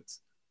questions.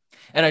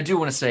 And I do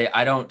want to say,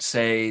 I don't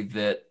say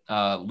that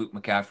Luke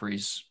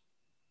McCaffrey's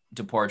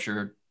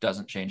departure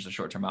doesn't change the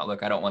short-term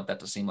outlook. I don't want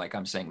that to seem like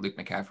I'm saying Luke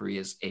McCaffrey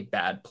is a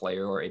bad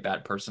player or a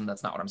bad person.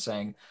 That's not what I'm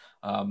saying.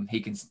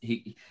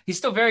 He's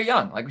still very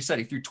young. Like we said,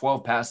 he threw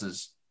 12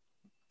 passes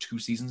 2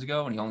 seasons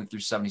ago, and he only threw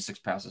 76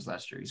 passes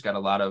last year. He's got a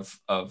lot of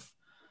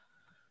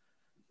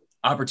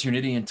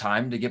opportunity and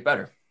time to get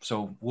better.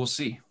 So we'll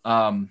see.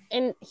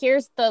 And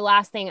here's the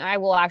last thing. I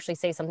will actually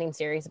say something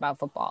serious about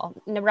football.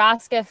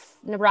 Nebraska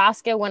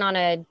went on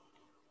a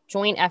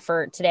joint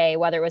effort today,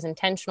 whether it was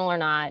intentional or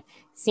not,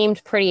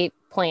 seemed pretty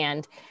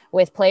planned,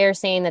 with players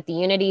saying that the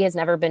unity has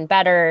never been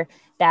better,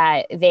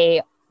 that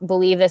they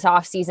believe this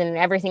offseason and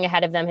everything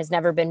ahead of them has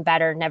never been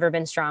better, never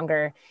been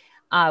stronger.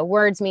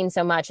 Words mean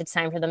so much. It's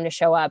time for them to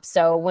show up.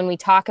 So when we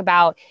talk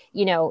about,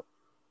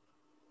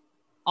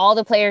 all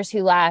the players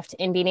who left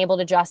and being able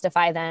to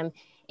justify them,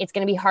 it's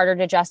going to be harder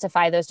to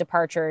justify those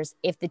departures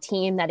if the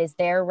team that is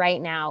there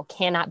right now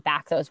cannot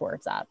back those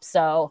words up.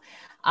 So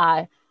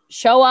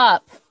show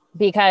up,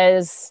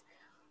 because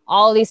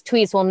all of these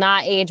tweets will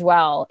not age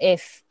well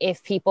if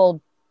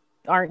people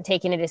aren't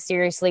taking it as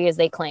seriously as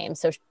they claim.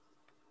 So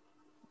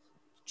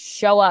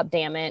show up,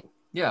 damn it.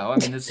 Yeah, well, I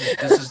mean, this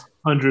is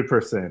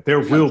 100%.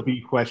 There will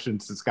be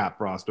questions to Scott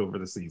Frost over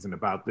the season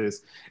about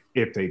this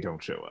if they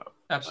don't show up.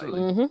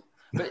 Absolutely. Mm-hmm.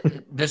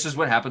 But this is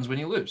what happens when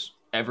you lose.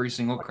 Every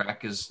single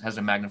crack has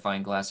a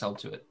magnifying glass held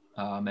to it.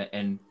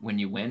 And when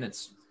you win,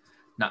 it's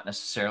not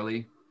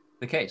necessarily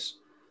the case.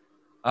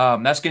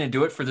 That's going to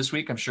do it for this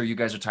week. I'm sure you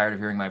guys are tired of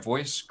hearing my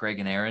voice. Greg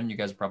and Aaron, you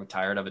guys are probably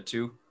tired of it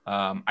too.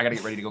 I got to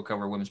get ready to go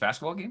cover a women's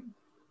basketball game.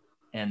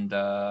 And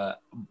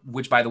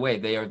which, by the way,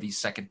 they are the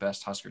second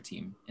best Husker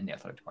team in the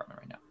athletic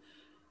department right now.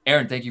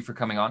 Aaron, thank you for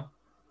coming on.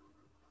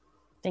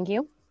 Thank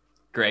you.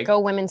 Greg. Go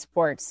women's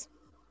sports.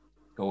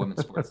 Go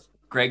women's sports.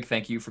 Greg,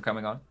 thank you for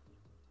coming on.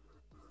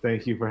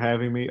 Thank you for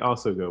having me.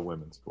 Also go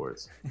women's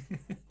sports.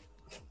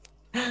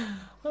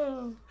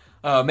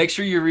 Make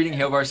sure you're reading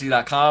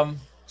HailVarsity.com.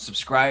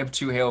 Subscribe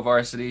to Hail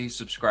Varsity.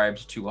 Subscribe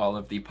to all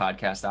of the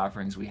podcast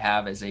offerings we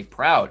have as a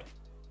proud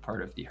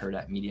part of the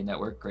Hurrdat Media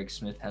Network. Greg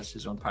Smith has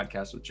his own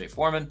podcast with Jay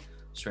Foreman,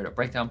 Straight Up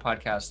Breakdown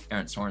podcast.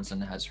 Erin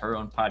Sorensen has her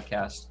own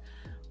podcast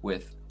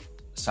with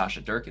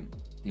Sasha Durkin,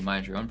 the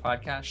Mind Your Own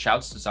podcast.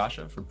 Shouts to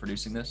Sasha for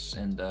producing this,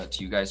 and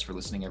to you guys for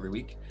listening every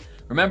week.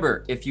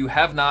 Remember, if you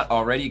have not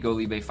already, go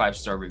leave a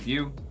 5-star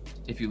review.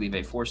 If you leave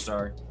a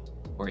 4-star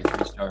or a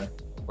 3-star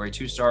or a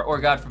 2-star, or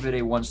God forbid,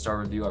 a 1-star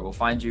review, I will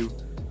find you.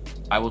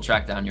 I will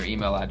track down your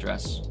email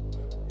address,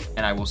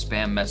 and I will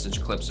spam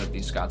message clips of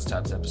these Scott's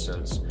Tots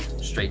episodes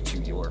straight to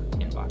your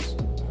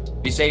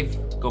inbox. Be safe.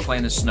 Go play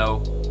in the snow.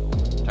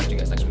 Talk to you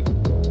guys next week.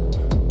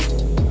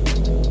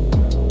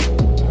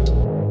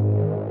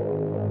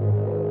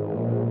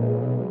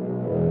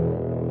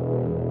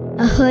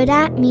 A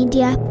Hurrdat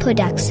Media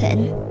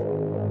Production.